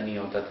ही पैदा नहीं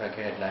होता था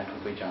कि headline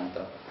को कोई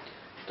जानता.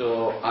 So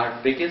our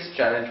biggest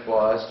challenge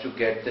was to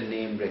get the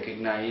name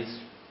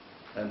recognized,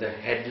 the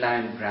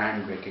headline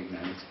brand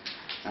recognized.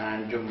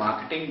 And जो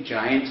marketing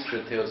giants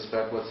जो थे उस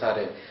वक्त वो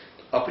सारे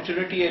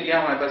अपॉर्चुनिटी एरिया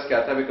हमारे पास क्या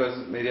था, बिकॉज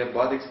मेरा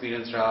बहुत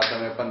एक्सपीरियंस रहा था.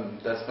 मैं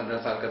 10-15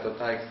 साल का तो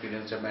था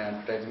एक्सपीरियंस जब मैं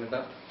एडवर्टाइजिंग में था.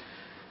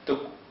 तो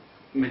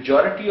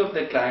majority of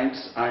the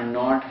clients are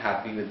not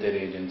happy with their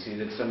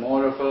agencies. It's a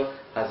more of a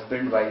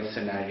husband wife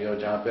scenario,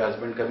 जहाँ पे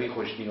हस्बैंड कभी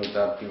खुश नहीं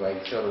होता अपनी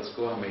वाइफ से और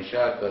उसको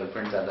हमेशा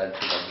गर्लफ्रेंड ज़्यादा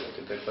अच्छी लगी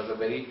होती है. तो it was a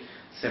very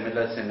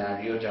similar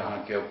scenario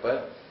जहाँ के ऊपर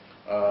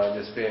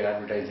जिसपे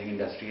एडवर्टाइजिंग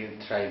इंडस्ट्री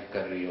थ्राइव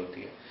कर रही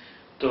होती है.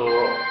 तो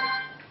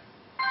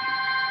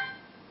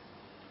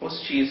उस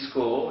चीज़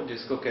को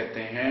जिसको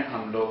कहते हैं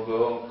हम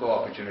लोगों को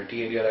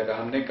अपॉर्चुनिटी एरिया लगा.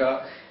 हमने कहा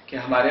कि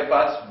हमारे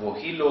पास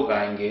वही लोग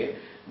आएंगे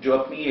जो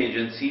अपनी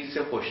एजेंसी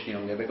से खुश नहीं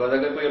होंगे, बिकॉज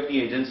अगर कोई अपनी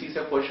एजेंसी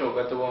से खुश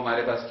होगा तो वो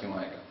हमारे पास क्यों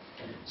आएगा.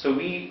 सो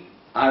वी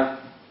आर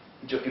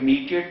जो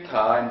इमीडिएट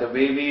था इन द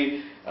वे वी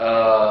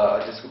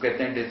जिसको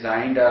कहते हैं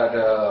डिजाइंड आर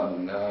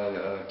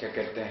क्या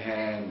कहते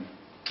हैं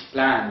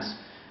प्लान्स,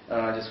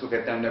 जिसको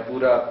कहते हैं हमने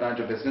पूरा अपना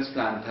जो बिजनेस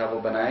प्लान था वो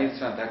बनाया इस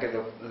तरह था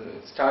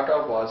कि स्टार्ट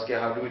ऑफ वाज कि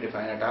how do we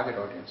define a target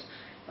audience.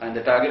 And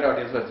the target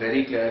audience was very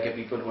clear that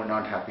people who were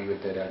not happy with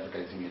their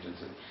advertising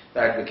agencies.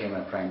 That became a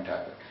prime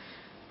target.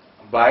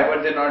 Why were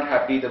they not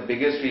happy? The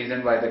biggest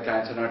reason why the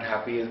clients are not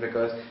happy is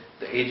because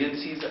the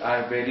agencies are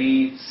very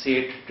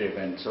SAT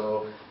driven. So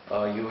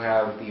you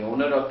have the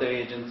owner of the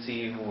agency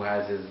who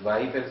has his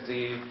wife as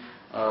the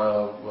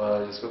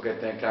जिसको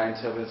कहते हैं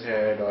client service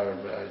head, or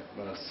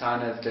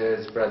son as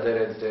this, brother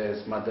as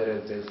this, mother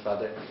as this,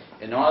 father.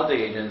 In all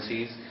the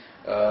agencies,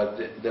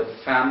 the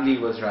family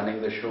was running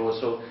the show.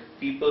 So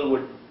people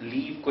would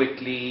leave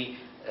quickly,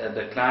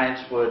 the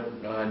clients would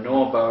know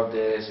about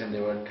this and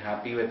they weren't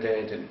happy with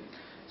it. And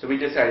so we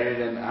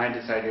decided, and I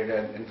decided,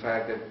 and in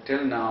fact that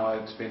till now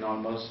it's been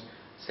almost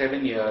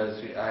 7 years,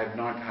 I have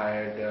not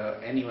hired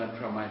anyone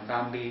from my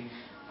family,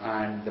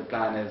 and the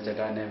plan is that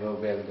there will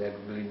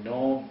be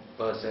no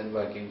person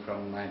working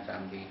from my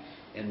family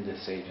in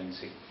this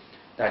agency.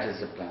 That is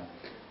the plan.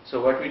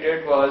 So what we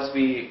did was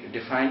we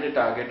defined a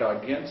target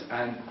audience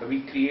and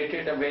we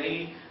created a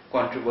very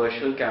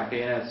controversial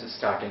campaign as a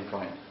starting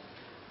point.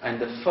 And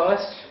the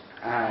first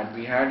ad,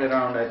 we had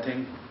around I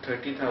think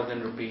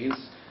 30,000 rupees.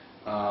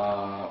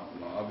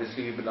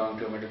 Obviously we belong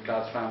to a middle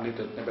class family,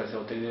 तो इतने पैसे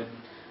होते नहीं.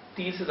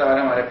 30,000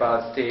 हमारे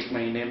पास थे एक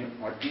महीने में,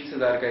 और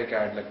 30,000 का एक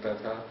ad लगता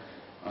था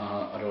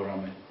अरोरा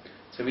में.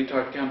 So we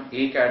thought कि हम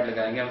एक ad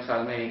लगाएंगे, हम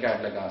साल में एक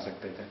ad लगा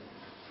सकते थे.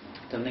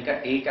 तो हमने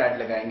कहा एक ad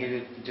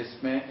लगाएंगे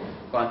जिसमें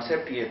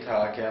कॉन्सेप्ट ये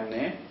था कि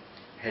हमने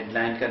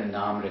हेडलाइन का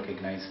नाम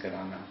रिकग्नाइज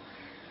कराना.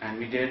 And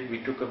we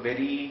took a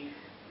very,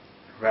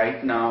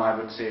 right now I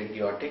would say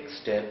idiotic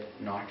step,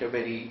 not a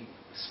very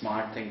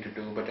smart thing to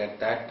do, but at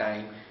that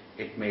time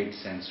it made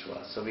sense to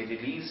us. So we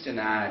released an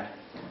ad,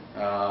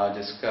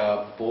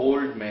 jiska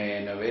bold mein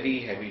in a very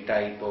heavy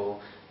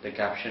typo, the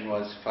caption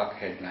was "fuck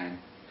headline,"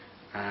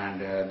 and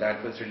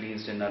that was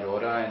released in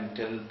Aurora.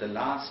 Until the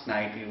last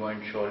night we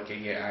weren't sure कि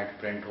ये ad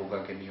print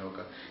होगा कि नहीं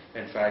होगा.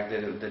 In fact,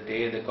 the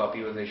day the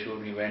copy was issued,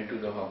 we went to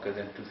the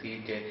hawkers and to see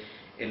कि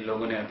इन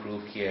लोगों ने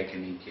approve किया है कि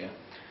नहीं किया.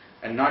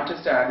 And not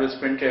just the ad was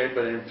printed,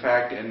 but in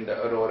fact in the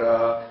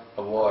Aurora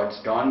Awards,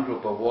 Dawn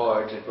Group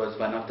Awards, it was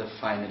one of the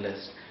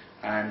finalists.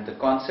 And the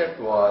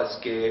concept was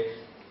कि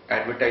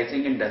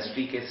advertising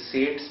industry के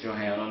सेट्स जो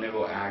हैं उन्होंने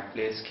वो ad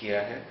place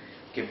किया है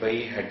कि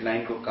भाई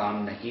headline को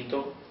काम नहीं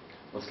दो.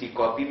 उसकी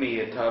कॉपी में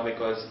ये था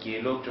बिकॉज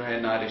ये लोग जो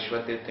है ना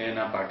रिश्वत देते हैं,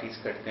 ना पार्टीज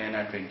करते हैं,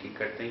 ना ड्रिंकिंग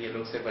करते हैं, ये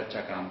लोग सिर्फ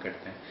अच्छा काम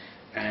करते हैं.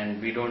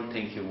 And we don't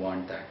think you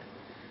want that.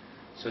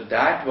 So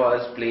that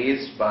was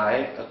placed by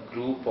a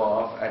group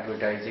of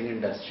advertising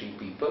industry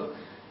people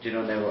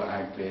जिन्होंने वो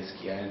ad place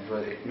किया. And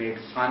it made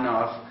fun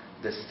of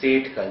the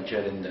state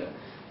culture in the,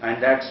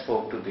 and that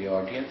spoke to the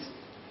audience.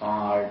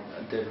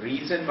 The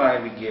reason why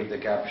we gave the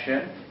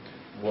caption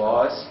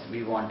was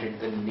we wanted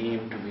the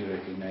name to be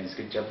recognized.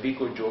 कि जब भी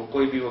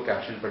कोई भी वो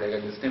caption पढ़ेगा,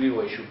 जिसने भी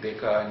वो issue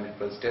देखा, and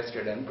it was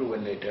tested and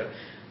proven later,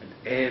 and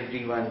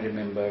everyone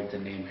remembered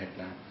the name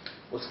headline.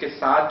 उसके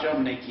साथ जो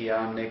हमने किया,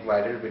 हमने एक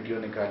वायरल वीडियो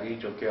निकाली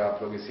जो कि आप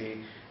लोग इसी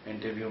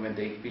इंटरव्यू में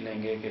देख भी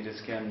लेंगे, कि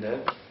जिसके अंदर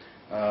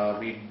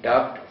we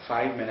dubbed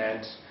 5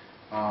 minutes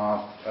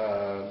of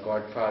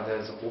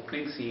गॉडफादर्स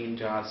opening scene,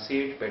 जहाँ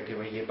सेठ बैठे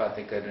हुए ये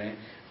बातें कर रहे हैं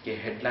कि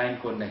हेडलाइन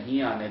को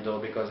नहीं आने दो,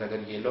 बिकॉज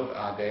अगर ये लोग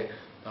आ गए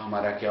तो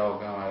हमारा क्या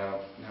होगा,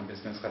 हमारा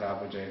बिजनेस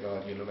खराब हो जाएगा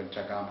और ये लोग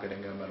अच्छा काम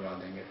करेंगे और मरवा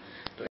देंगे.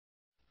 तो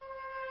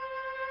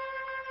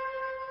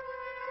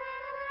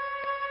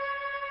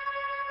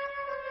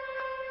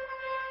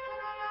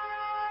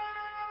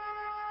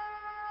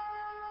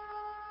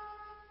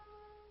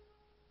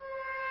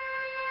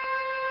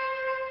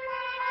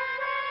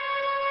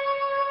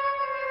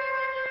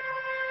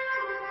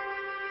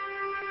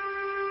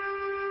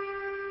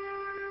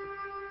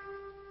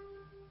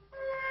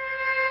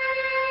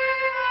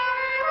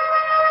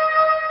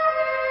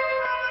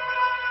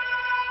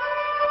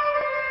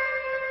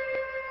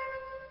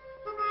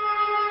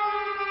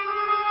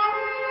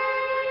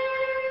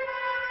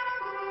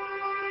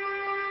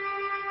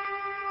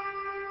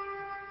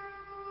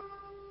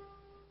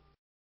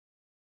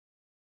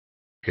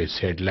इस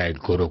हेडलाइन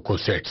को रोको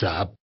सेठ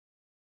साहब।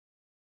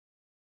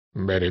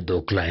 मेरे 2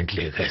 क्लाइंट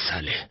ले गए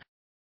साले।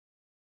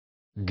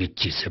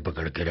 गिच्ची से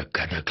पकड़ के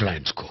रखा था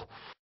क्लाइंट्स को।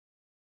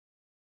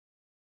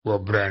 वो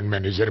ब्रांड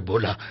मैनेजर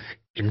बोला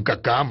इनका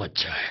काम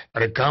अच्छा है।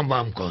 अरे काम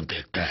वाम कौन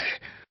देखता है,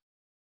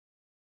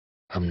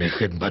 हमने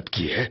खिदमत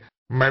की है।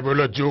 मैं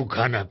बोला जो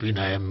खाना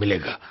पीना है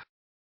मिलेगा।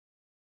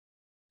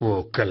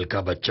 वो कल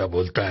का बच्चा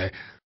बोलता है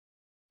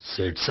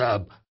सेठ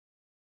साहब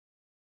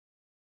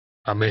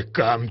हमें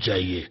काम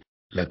चाहिए।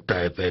 लगता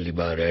है पहली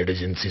बार एड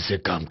एजेंसी से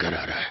काम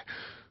करा रहा है।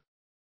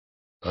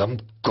 हम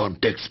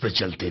कॉन्टेक्ट्स पे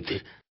चलते थे,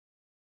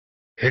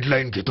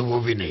 हेडलाइन की तो वो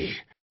भी नहीं।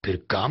 फिर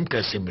काम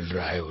कैसे मिल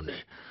रहा है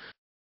उन्हें?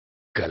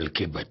 कल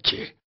के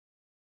बच्चे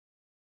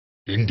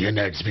इंडियन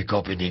एड्स भी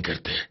कॉपी नहीं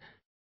करते।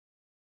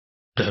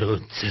 डरो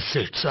उनसे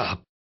सेठ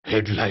साहब,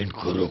 हेडलाइन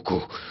को रोको।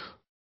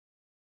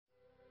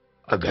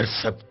 अगर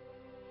सब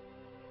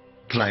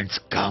क्लाइंट्स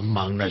काम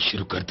मांगना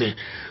शुरू कर दें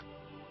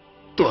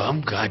तो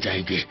हम कहां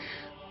जाएंगे?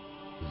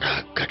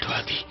 नाक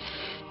कटवा दी,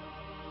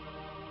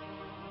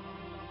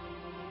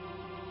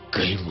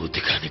 कहीं मुंह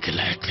दिखाने के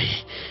लायक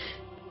नहीं।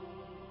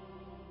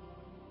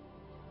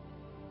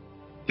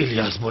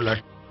 इलियास बोला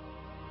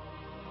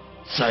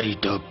सारी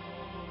टॉप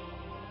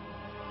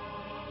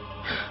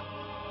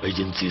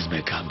एजेंसीज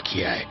में काम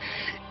किया है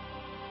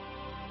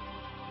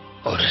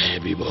और है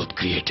भी बहुत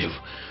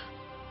क्रिएटिव।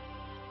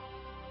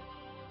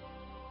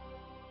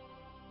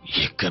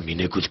 ये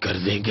कमीने कुछ कर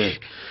देंगे।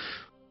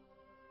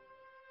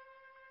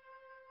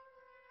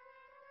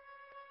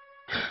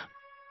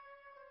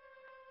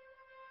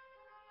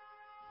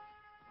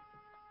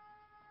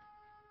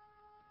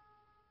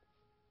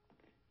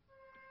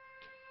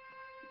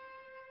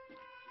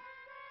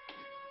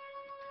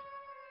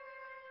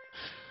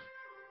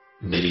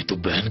 मेरी तो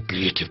बहन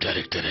क्रिएटिव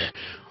डायरेक्टर है,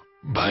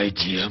 भाई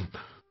जीएम,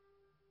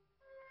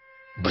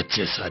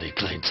 बच्चे सारे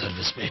क्लाइंट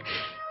सर्विस में।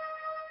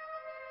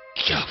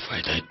 क्या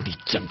फायदा इतनी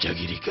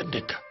चमचागिरी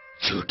करने का?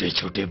 छोटे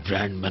छोटे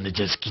ब्रांड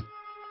मैनेजर्स की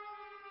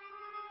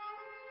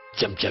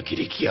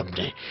चमचागिरी की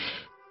हमने।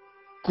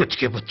 कुछ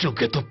के बच्चों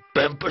के तो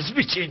पैम्पर्स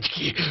भी चेंज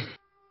किए।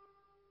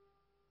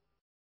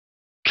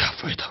 क्या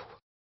फायदा हुआ?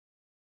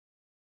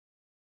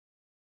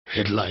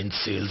 हेडलाइन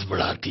सेल्स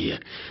बढ़ाती है,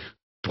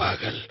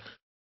 पागल।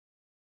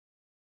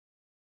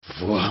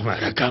 वो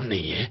हमारा काम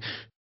नहीं है।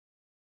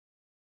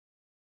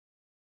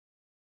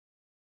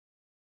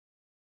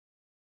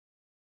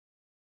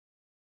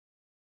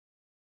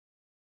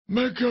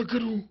 मैं क्या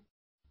करूं?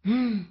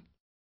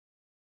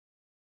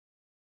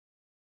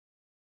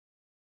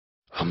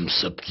 हम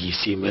सबकी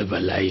इसी में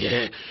भलाई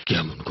है कि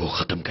हम उनको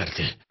खत्म कर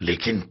दें,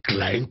 लेकिन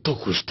क्लाइंट तो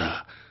खुश था।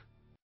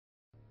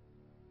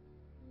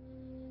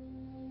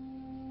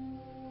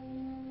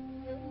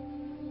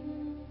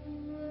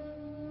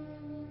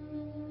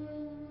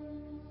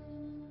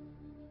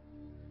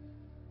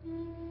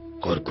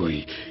 और कोई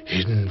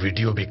हिडन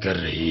वीडियो भी कर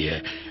रही है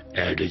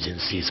एड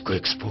एजेंसीज को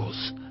एक्सपोज।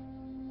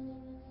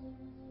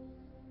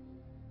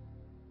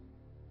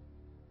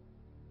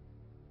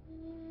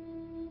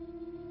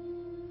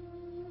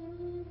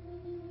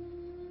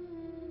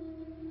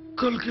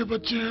 कल के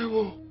बच्चे हैं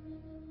वो।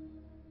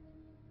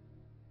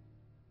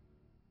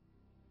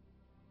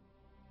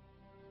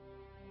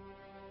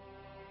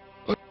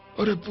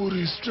 अरे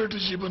पूरी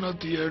स्ट्रेटजी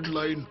बनाती है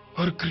हेडलाइन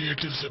हर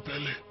क्रिएटिव से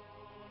पहले,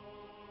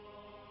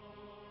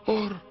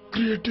 और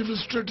क्रिएटिव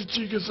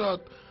स्ट्रेटजी के साथ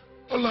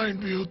अलाइन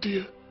भी होती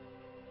है।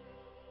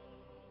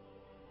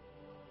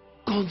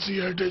 कौन सी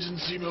एड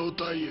एजेंसी में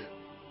होता है ये?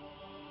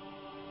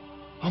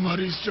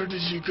 हमारी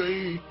स्ट्रेटजी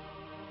कहीं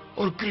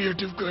और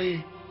क्रिएटिव कहीं।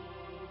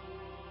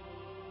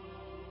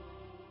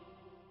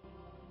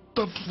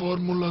 तब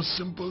फॉर्मूला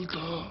सिंपल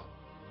था।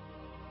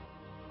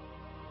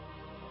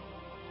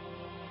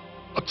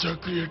 अच्छा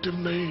क्रिएटिव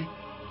नहीं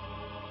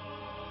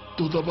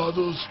तो दबा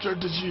दो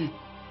स्ट्रेटजी,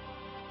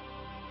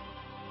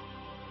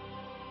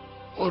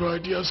 और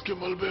आइडियाज के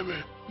मलबे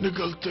में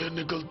निकलते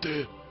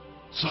निकलते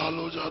साल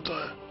हो जाता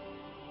है।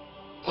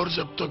 और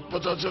जब तक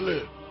पता चले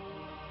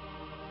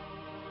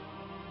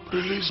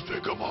रिलीज पे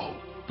कमाओ।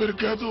 फिर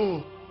कह दो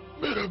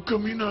मेरा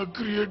कमीना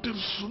क्रिएटिव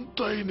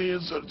सुनता ही नहीं है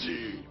सर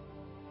जी।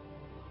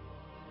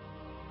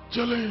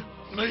 चले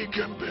नई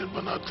कैंपेन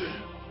बनाते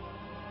हैं।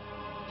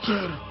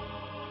 खैर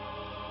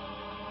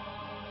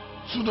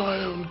सुना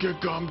है उनके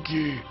काम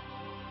की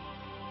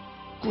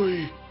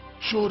कोई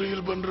शो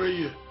रील बन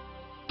रही है।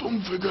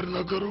 तुम फिक्र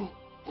न करो,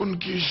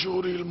 उनकी शो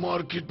रील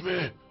मार्केट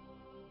में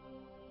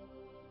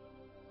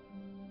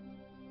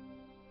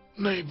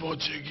नहीं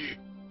पहुंचेगी,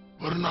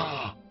 वरना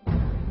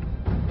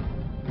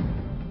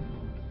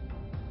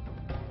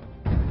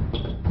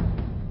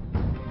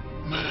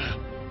मैं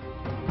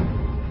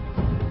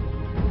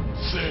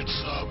सेठ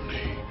साहब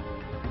नहीं।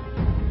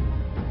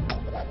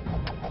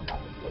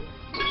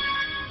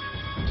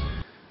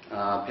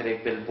 फिर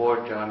एक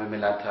बिलबोर्ड जो हमें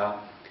मिला था,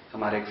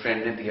 हमारे एक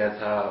फ्रेंड ने दिया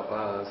था,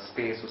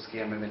 स्पेस उसकी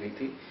हमें मिली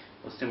थी।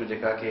 उसने मुझे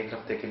कहा कि 1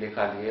 हफ्ते के लिए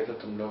खाली है तो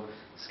तुम लोग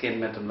स्किन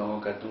में तुम लोगों को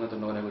कर दूंगा,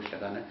 तुम लोगों ने कुछ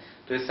लगाना है।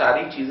 तो ये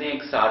सारी चीजें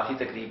एक साथ ही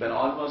तकरीबन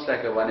ऑलमोस्ट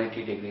लाइक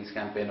 180 डिग्रीज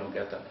कैंपेन हो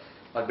गया था।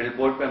 और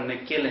बिलबोर्ड पे हमने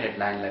किल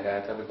हेडलाइन लगाया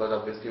था बिकॉज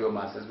ऑब्वियसली वो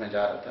मासेस में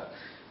जा रहा था,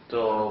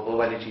 तो वो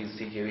वाली चीज़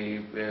थी कि वी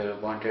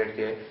वांटेड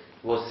के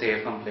वो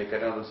सेफ हम प्ले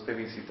करें, और उस पर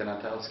भी इसी तरह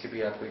था, उसके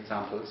भी आपको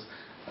एग्जांपल्स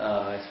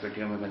इस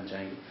वीडियो में मिल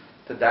जाएंगी.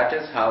 So that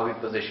is how we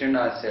positioned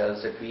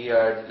ourselves, that we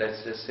are,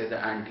 let's just say, the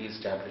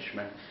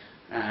anti-establishment,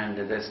 and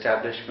the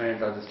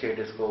establishment or the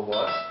status quo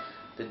was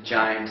the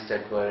giants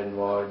that were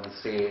involved, the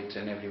states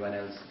and everyone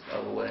else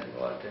who were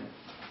involved in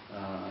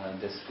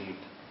this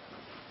field.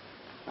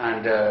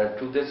 And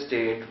to this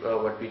date,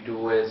 what we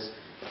do is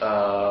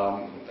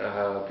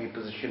we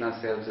position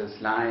ourselves as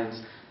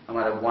lions.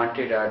 हमारा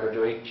wanted ad,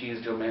 जो एक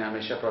चीज़ जो मैं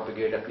हमेशा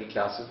propagate अपनी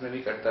classes में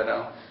भी करता रहा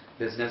हूँ,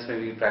 business में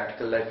भी,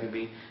 practical life में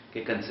भी,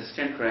 कि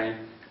consistent रहें.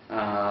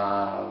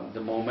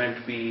 The moment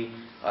we,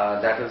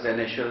 that was the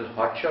initial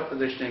hotshot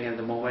positioning, and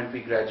the moment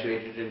we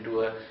graduated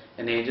into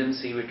an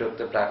agency, we took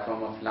the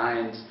platform of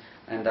Lions,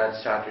 and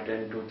that started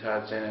in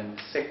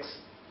 2006.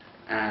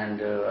 And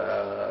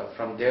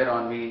from there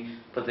on, we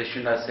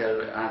positioned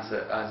ourselves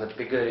as a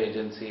bigger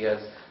agency, as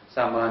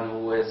someone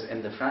who is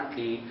in the front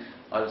lead,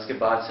 और उसके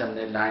बाद से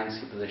हमने Lions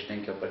की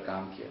positioning के ऊपर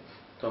काम किया.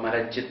 तो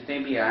हमारा जितने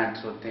भी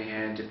ads होते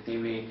हैं, जितनी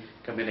भी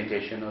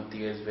communication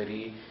होती है, is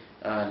very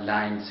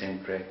line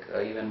centric.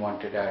 Even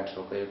wanted ads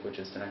हो गए, कुछ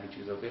इस तरह की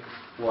चीज़ हो गई,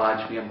 वो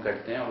आज भी हम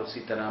करते हैं, और उसी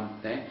तरह हम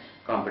अपने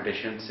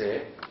कंपटीशन से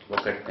वो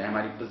करते हैं.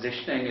 हमारी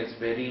positioning is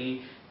very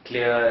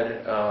clear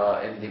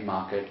in the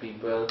market.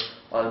 People,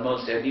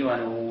 almost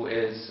anyone who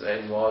is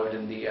involved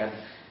in the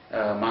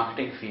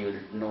marketing field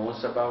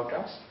knows about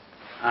us,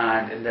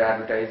 and in the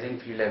advertising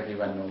field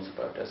everyone knows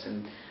about us.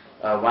 And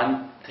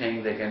one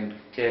thing they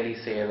can clearly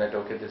say that,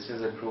 okay, this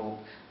is a group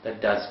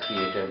that does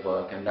creative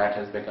work, and that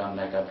has become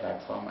like our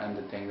platform and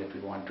the thing that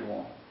we want to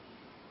own.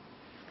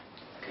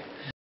 Okay.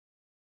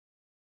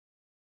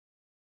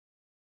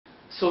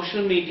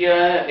 Social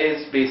media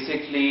is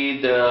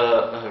basically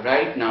the,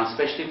 right now,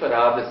 especially for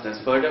our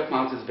business, word of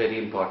mouth is very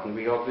important.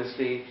 We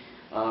obviously,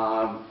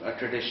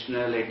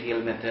 traditional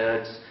ATL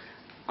methods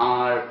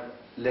are,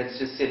 let's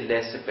just say,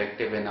 less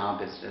effective in our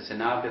business.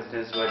 In our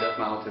business, word of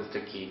mouth is the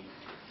key.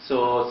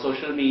 So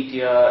social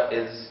media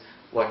is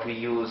what we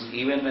use,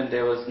 even when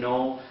there was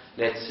no,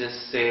 let's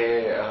just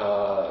say,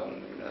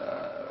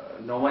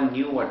 no one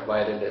knew what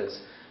viral is.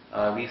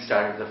 We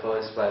started the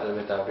first viral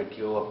with our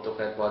video. अब तो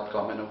खैर बहुत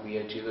common हो गई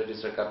है चीज़ें,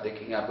 जिस तरह आप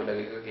देखेंगे आपको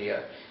लगेगा कि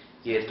यार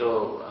ये तो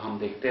हम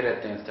देखते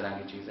रहते हैं इस तरह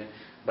की चीज़ें.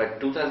 बट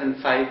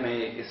 2005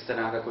 में इस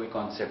तरह का कोई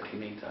कॉन्सेप्ट ही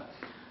नहीं था.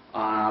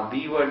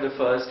 We were the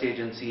first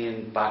agency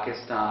in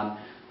Pakistan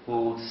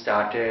who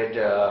started,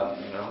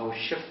 who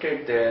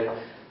shifted their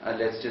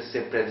let's just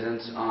say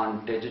presence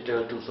on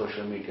digital to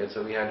social media.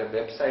 So we had a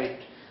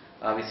website,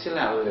 we still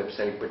have a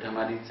website, but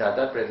हमारी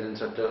ज़्यादा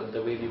presence, or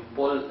the way we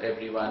pull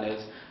everyone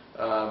is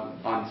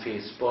on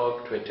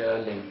Facebook, Twitter,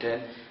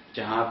 LinkedIn,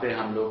 जहाँ पे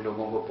हम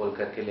लोगों को pull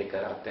करके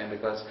लेकर आते हैं.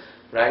 Because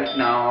right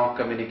now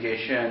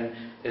communication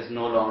is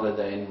no longer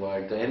the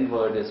inward. The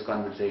inward is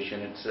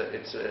conversation.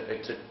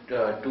 It's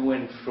a to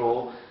and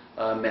fro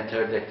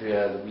method that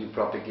we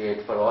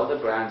propagate for all the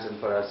brands and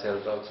for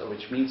ourselves also,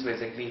 which means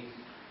basically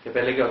कि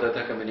पहले क्या होता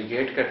था,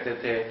 communicate करते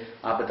थे,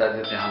 आप बता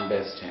देते हम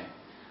बेस्ट हैं.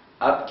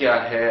 अब क्या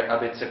है,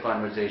 अब it's a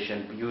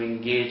conversation, you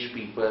engage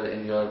people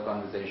in your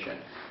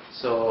conversation.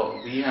 So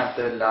we have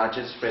the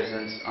largest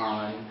presence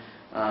on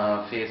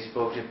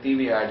Facebook. जितनी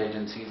भी एड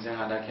एजेंसीज हैं,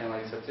 हालांकि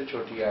हमारी सबसे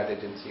छोटी एड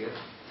एजेंसी है,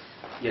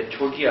 या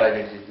छोटी एड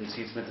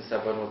एजेंसीज में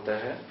तस्वर होता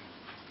है,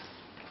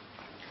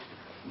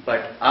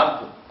 बट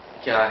अब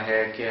क्या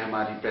है कि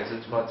हमारी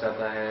प्रेजेंस बहुत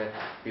ज़्यादा है.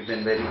 We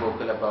been very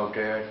vocal about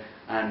it.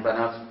 And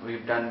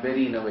we've done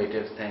very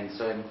innovative things.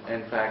 So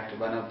in fact,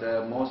 one of the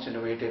most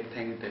innovative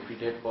things that we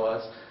did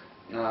was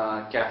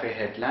Cafe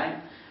Headline,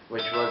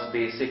 which was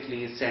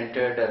basically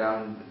centered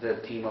around the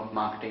theme of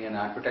marketing and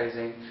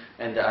advertising.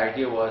 And the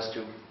idea was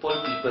to pull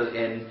people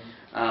in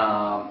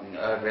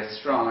a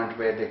restaurant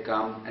where they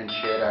come and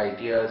share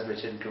ideas,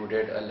 which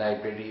included a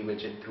library,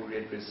 which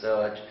included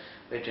research,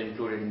 which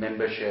included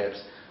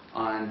memberships.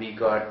 And we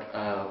got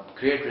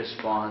great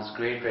response,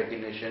 great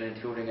recognition,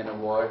 including an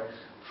award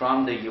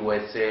from the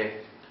USA,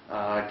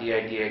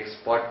 DIDX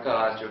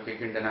podcast, जो कि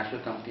एक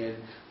international company है,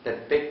 that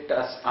picked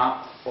us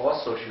up for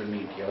social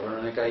media. और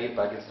उन्होंने कहा ये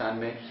पाकिस्तान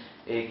में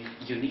एक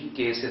unique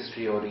case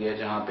history हो रही है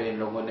जहाँ पे इन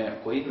लोगों ने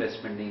कोई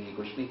investment नहीं की,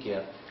 कुछ नहीं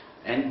किया,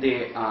 and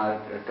they are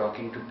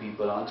talking to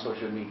people on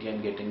social media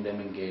and getting them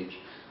engaged.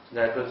 So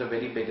that was a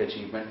very big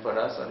achievement for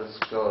us.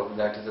 और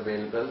that is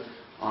available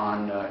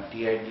on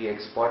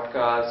DIDX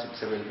podcast.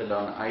 It's available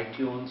on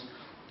iTunes,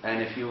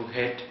 and if you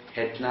hit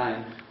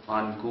headline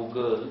on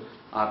Google,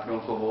 आप लोगों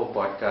को वो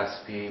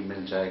podcast भी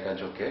मिल जाएगा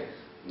जो कि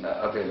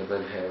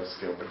available है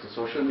उसके ऊपर. तो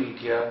सोशल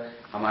मीडिया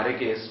हमारे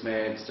केस में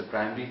इट्स द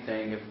प्राइमरी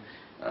थिंग.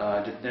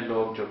 जितने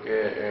लोग जो कि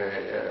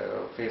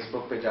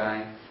फेसबुक पे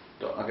जाएं,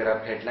 तो अगर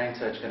आप हेडलाइन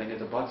सर्च करेंगे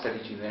तो बहुत सारी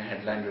चीज़ें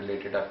हेडलाइन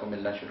रिलेटेड आपको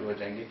मिलना शुरू हो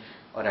जाएंगी,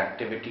 और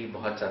एक्टिविटी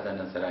बहुत ज़्यादा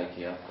नजर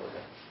आएगी आपको.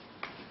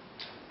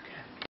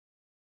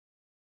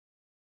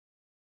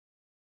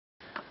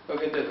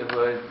 Okay,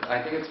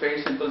 I think it's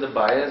very simple. The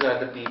buyers are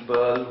the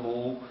people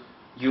who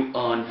you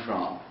earn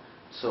from.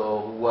 So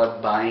who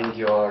are buying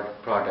your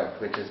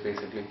product, which is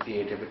basically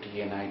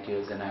creativity and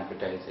ideas and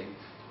advertising.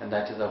 And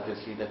that is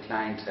obviously the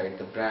client side,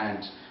 the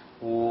brands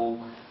who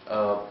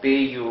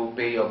pay you,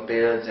 pay your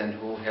bills, and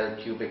who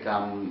help you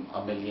become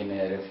a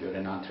millionaire if you're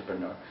an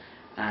entrepreneur.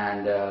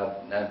 And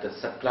the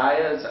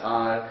suppliers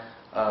are,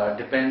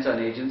 depends on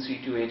agency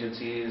to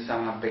agency.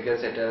 Some have bigger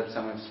setups,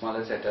 some have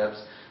smaller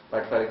setups.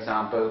 But for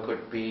example,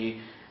 could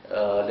be,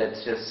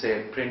 let's just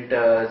say,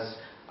 printers,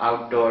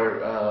 outdoor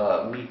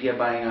media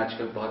buying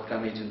आजकल बहुत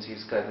कम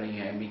agencies कर रही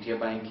हैं. Media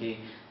buying की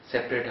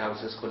separate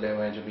houses खुले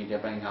हुए हैं जो मीडिया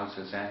बाइंग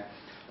हाउसेस हैं.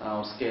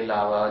 उसके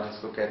अलावा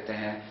जिसको कहते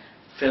हैं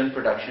फिल्म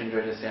प्रोडक्शन,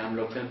 जो जैसे हम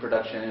लोग फिल्म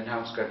प्रोडक्शन इन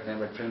हाउस करते हैं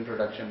बट फिल्म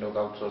प्रोडक्शन लोग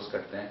आउटसोर्स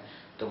करते हैं,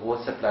 तो वो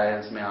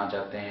सप्लायर्स में आ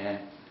जाते हैं.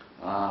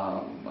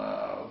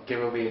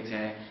 गिवअवेज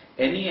हैं.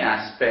 Any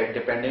aspect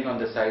depending on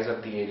the size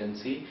of the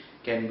agency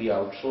can be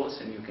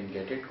outsource and you can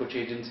get it. कुछ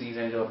एजेंसीज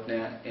हैं जो अपने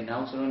इन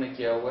हाउस उन्होंने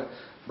किया हुआ है,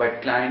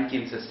 बट क्लाइंट की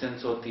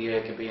इंसिस्टेंस होती है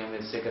कि भाई हमें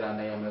इससे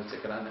कराना है, हमें उससे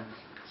कराना है.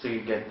 So you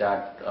get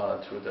that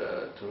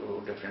through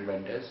different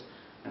vendors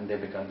and they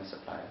become the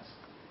suppliers.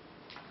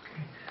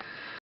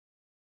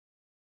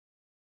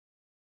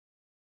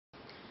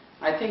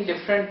 I think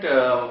different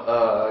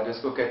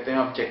जिसको कहते हैं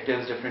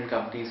ऑब्जेक्टिव्स डिफरेंट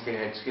कंपनीज के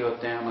हेड्स के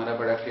होते हैं. हमारा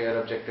बड़ा क्लियर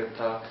ऑब्जेक्टिव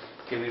था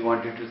कि we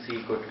wanted to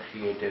C good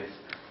creatives.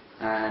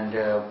 And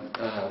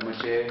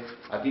मुझे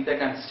अभी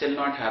तक I'm still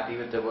not happy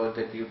with the work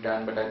that we've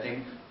done, but I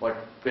think what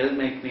will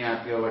make me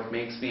happy or what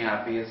makes me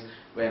happy is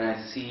when I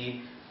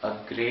see a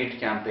great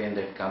campaign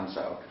that comes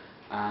out.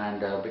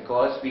 And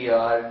because we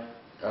are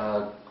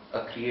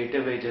a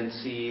creative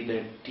agency, the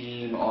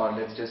team, or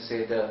let's just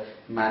say the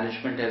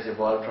management has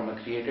evolved from a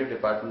creative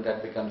department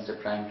that becomes the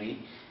primary,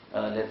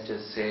 let's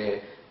just say,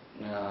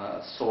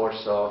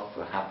 source of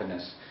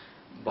happiness.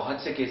 बहुत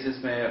से cases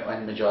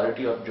में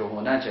majority of जो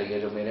होना चाहिए,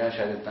 जो मेरे यहाँ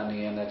शायद इतना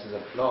नहीं है, that is a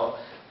flaw,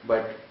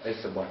 but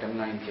it's the bottom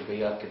line कि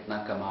भैया आप कितना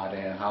कमा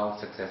रहे हैं, how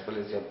successful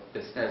is your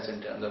business in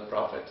terms of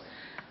profits,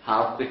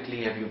 how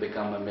quickly have you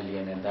become a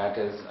millionaire. That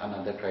is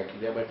another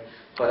criteria, but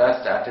for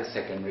us that is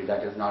secondary,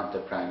 that is not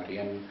the primary.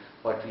 And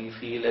what we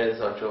feel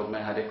is, और जो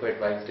मैं हर एक को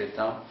advice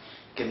देता हूँ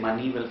कि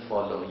money will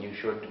follow. You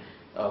should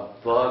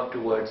work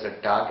towards a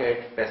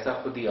target.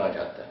 पैसा खुद ही आ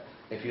जाता है.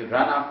 If you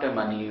run after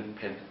money,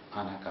 फिर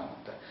आना काम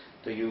होता है.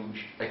 तो you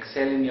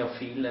excel in your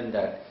field and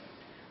that.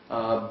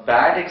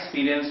 Bad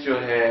experience जो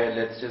है,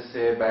 let's just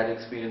say bad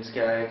experience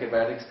क्या है कि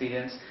बैड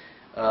एक्सपीरियंस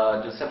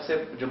जो सबसे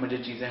जो मुझे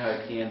चीज़ें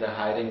हर्ट की हैं, the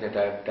hiring that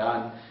I have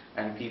done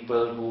and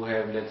people who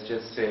have let's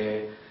just say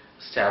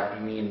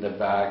stabbed me in the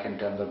back in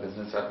terms of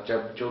business. अब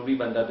जब जो भी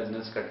बंदा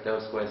बिजनेस करता है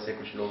उसको ऐसे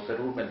कुछ लोग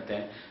ज़रूर मिलते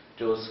हैं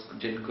जो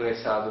जिनको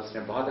साथ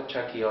उसने बहुत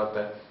अच्छा किया होता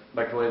है,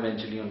 बट वो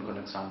इवेंचुअली उनको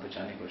नुकसान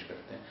पहुँचाने की कोशिश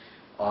करते हैं.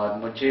 और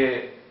मुझे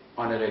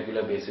on a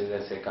regular basis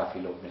ऐसे काफ़ी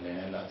लोग मिले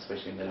हैं,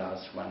 especially in the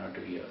last 1 or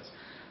 2 years.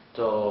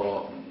 तो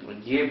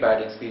ये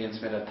बैड एक्सपीरियंस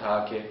मेरा था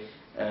कि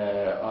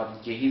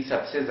और यही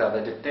सबसे ज़्यादा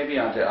जितने भी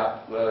आते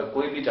आप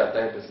कोई भी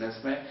जाता है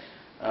बिजनेस में,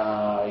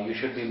 you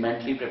should be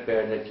mentally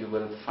prepared that you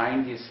will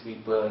find these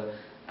people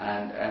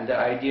and the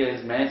idea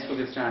is, मैं इसको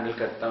किस तरह हैंडल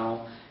करता हूँ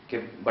कि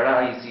बड़ा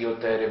इजी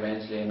होता है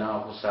रिवेंज लेना,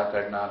 गुस्सा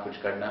करना,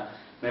 कुछ करना.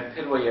 मैं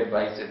फिर वही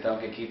एडवाइस देता हूँ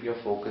कि keep your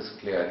focus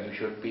clear. You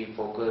should be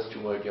focused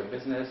toward your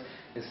business.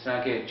 इस तरह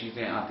की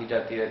चीज़ें आती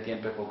जाती रहती हैं,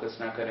 इन पे फोकस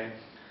ना करें.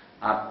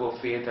 आपको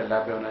फेथ अल्लाह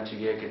पे होना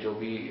चाहिए कि जो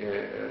भी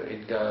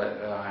इनका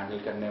हैंडल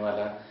करने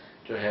वाला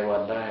जो है वो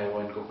अल्लाह है,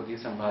 वो इनको खुद ही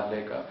संभाल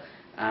लेगा.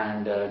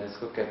 एंड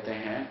जिसको कहते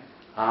हैं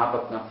आप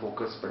अपना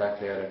फोकस बड़ा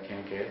क्लियर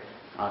रखें कि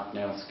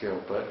आपने उसके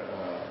ऊपर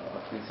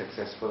अपनी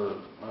सक्सेसफुल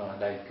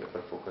लाइफ के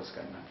ऊपर फोकस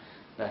करना.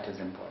 That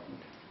is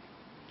important.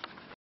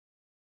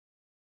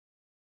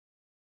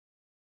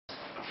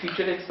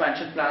 Future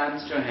expansion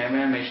plans जो हैं,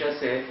 मैं हमेशा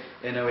से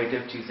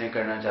इनोवेटिव चीज़ें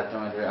करना चाहता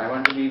हूँ. I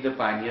want to be the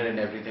Pioneer in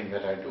everything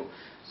that I do.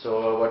 So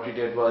what we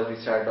did was we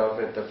start of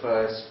with the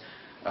first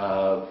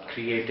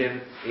creative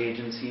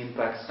agency in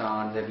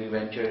Pakistan. Then we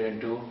ventured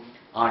into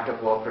Art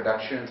of War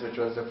Productions, which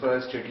was the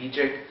first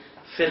strategic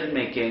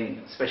filmmaking,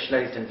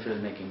 specialized in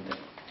filmmaking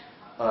thing.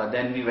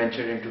 Then we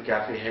ventured into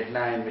Cafe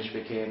Headline,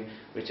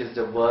 which is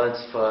the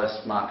world's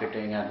first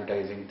marketing,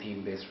 advertising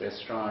theme-based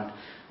restaurant.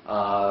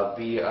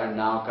 We are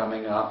now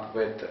coming up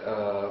with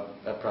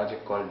a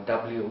project called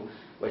W,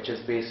 which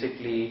is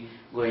basically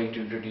going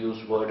to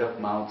introduce word of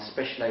mouth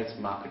specialized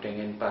marketing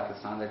in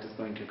Pakistan. That is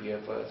going to be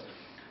a first.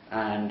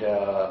 And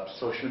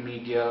social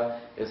media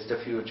is the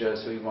future,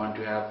 so we want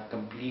to have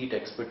complete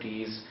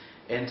expertise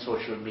in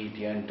social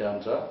media in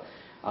terms of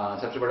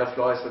सबसे बड़ा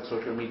flaw इस वक्त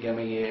social media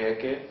में ये है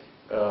कि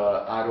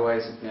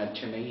ROIs इतने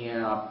अच्छे नहीं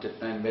हैं. आप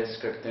जितना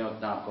इन्वेस्ट करते हैं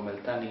उतना आपको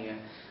मिलता नहीं है.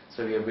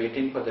 So we are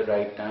waiting for the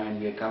right time.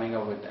 We are coming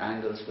up with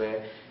angles where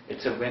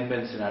it's a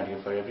win-win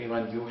scenario for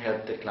everyone. You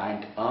help the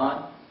client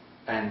earn,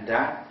 and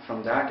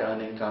from that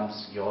earning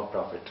comes your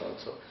profit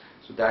also.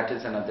 So that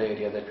is another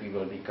area that we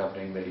will be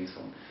covering very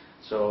soon.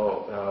 So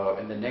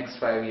in the next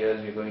 5 years,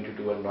 we're going to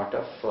do a lot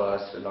of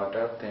firsts, a lot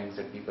of things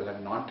that people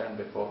have not done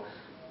before,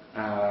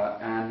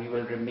 and we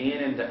will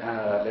remain in the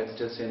let's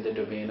just say in the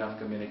domain of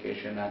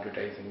communication,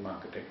 advertising,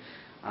 marketing.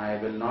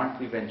 I will not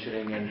be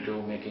venturing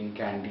into making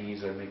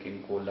candies or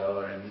making cola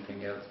or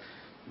anything else.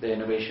 The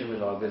innovation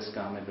will always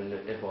come, it will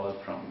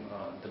evolve from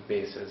the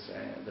basis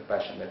and the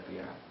passion that we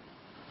have.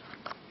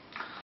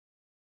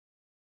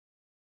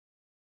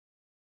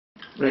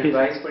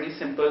 Advice pretty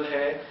simple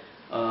है,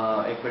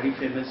 एक बड़ी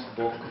famous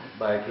book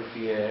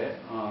biography है,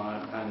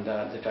 and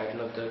the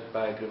title of the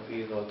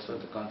biography is also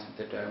the concept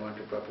that I want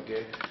to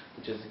propagate,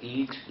 which is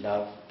Eat,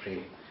 Love,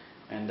 Pray.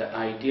 And the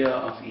idea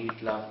of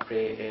Eat, Love,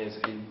 Pray is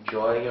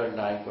enjoy your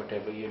life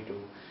whatever you do,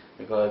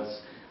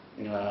 because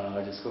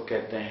जिसको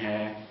कहते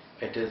हैं,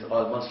 it is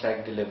almost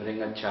like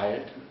delivering a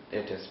child.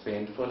 It is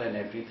painful and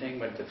everything,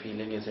 but the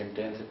feeling is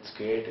intense, it's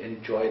great.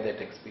 Enjoy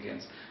that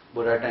experience.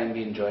 बुरा time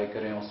भी enjoy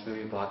करें, उसमें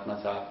भी बहुत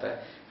मजा आता है.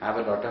 Have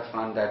a lot of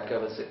fun. That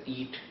covers the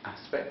eat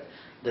aspect.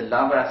 The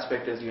love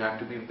aspect is you have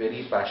to be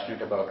very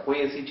passionate about. कोई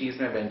ऐसी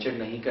चीज़ में venture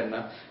नहीं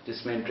करना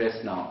जिसमें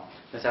interest ना हो.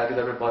 मिसाल के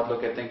तौर पे बहुत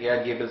लोग कहते हैं कि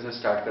यार ये business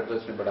start कर दो,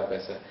 इसमें बड़ा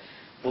पैसा है.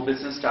 वो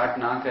business start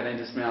ना करें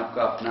जिसमें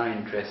आपका अपना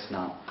interest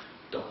ना हो.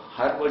 तो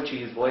हर वो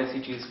चीज़, वो ऐसी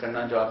चीज़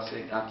करना जो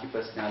आपसे, आपकी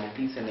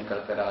पर्सनालिटी से निकल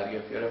कर आ रही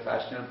है. If you're a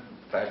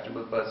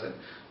fashionable person,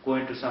 go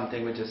into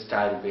something which is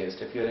style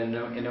based. If you're an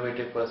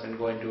innovative person,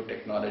 go into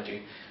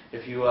technology.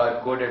 If you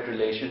are good at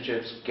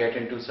relationships, get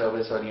into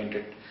service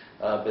oriented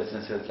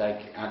businesses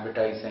like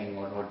advertising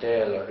or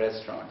hotel or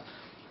restaurant.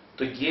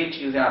 तो ये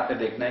चीज़ें आपने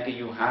देखना है कि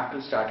you have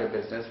to start a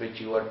business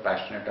which you are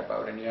passionate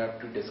about and you have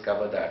to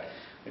discover that,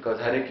 because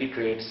हर एक की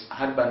traits,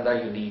 हर बंदा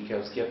unique है,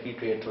 उसकी अपनी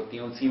traits होती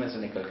हैं, उसी में से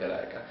निकल कर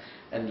आएगा.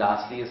 And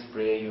lastly is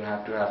pray. You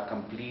have to have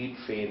complete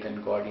faith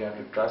in God. You have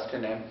to trust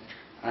in Him,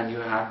 and you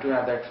have to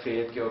have that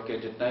faith कि okay,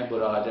 जितना ही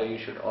बुरा आ जाए, you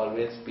should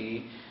always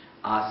be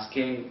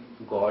asking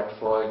God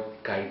for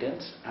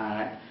guidance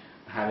and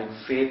having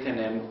faith in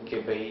Him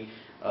कि भाई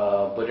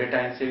बुरे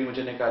time से भी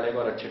मुझे निकालेगा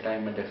और अच्छे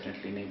टाइम में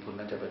डेफिनेटली नहीं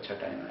भूलना जब अच्छा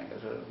टाइम आएगा.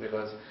 सो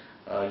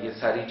बिकॉज ये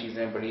सारी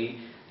चीज़ें बड़ी,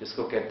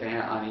 जिसको कहते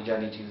हैं आनी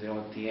जानी चीज़ें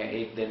होती हैं.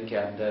 एक दिन के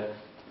अंदर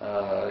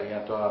या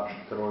तो आप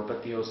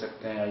करोड़पति हो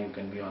सकते हैं या you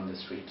can be on the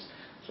streets.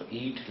 So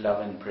eat, love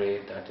and pray.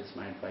 That is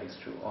my advice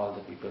to all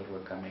the people who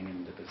are coming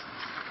in the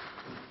business.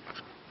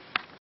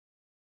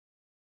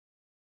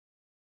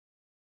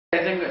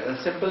 I think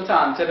a simple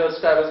answer है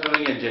उसका. I was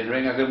doing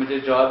engineering. अगर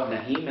मुझे job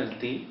नहीं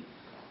मिलती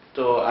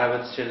तो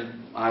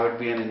I would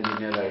be an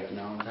engineer right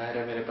now. जाहिर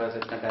है मेरे पास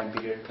इतना time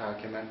period था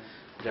कि मैं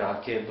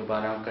जाके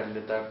दोबारा कर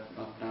लेता,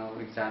 अपना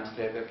exams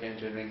clear करके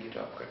engineering की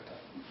job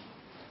करता.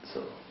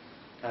 So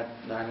that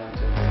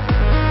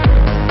answer.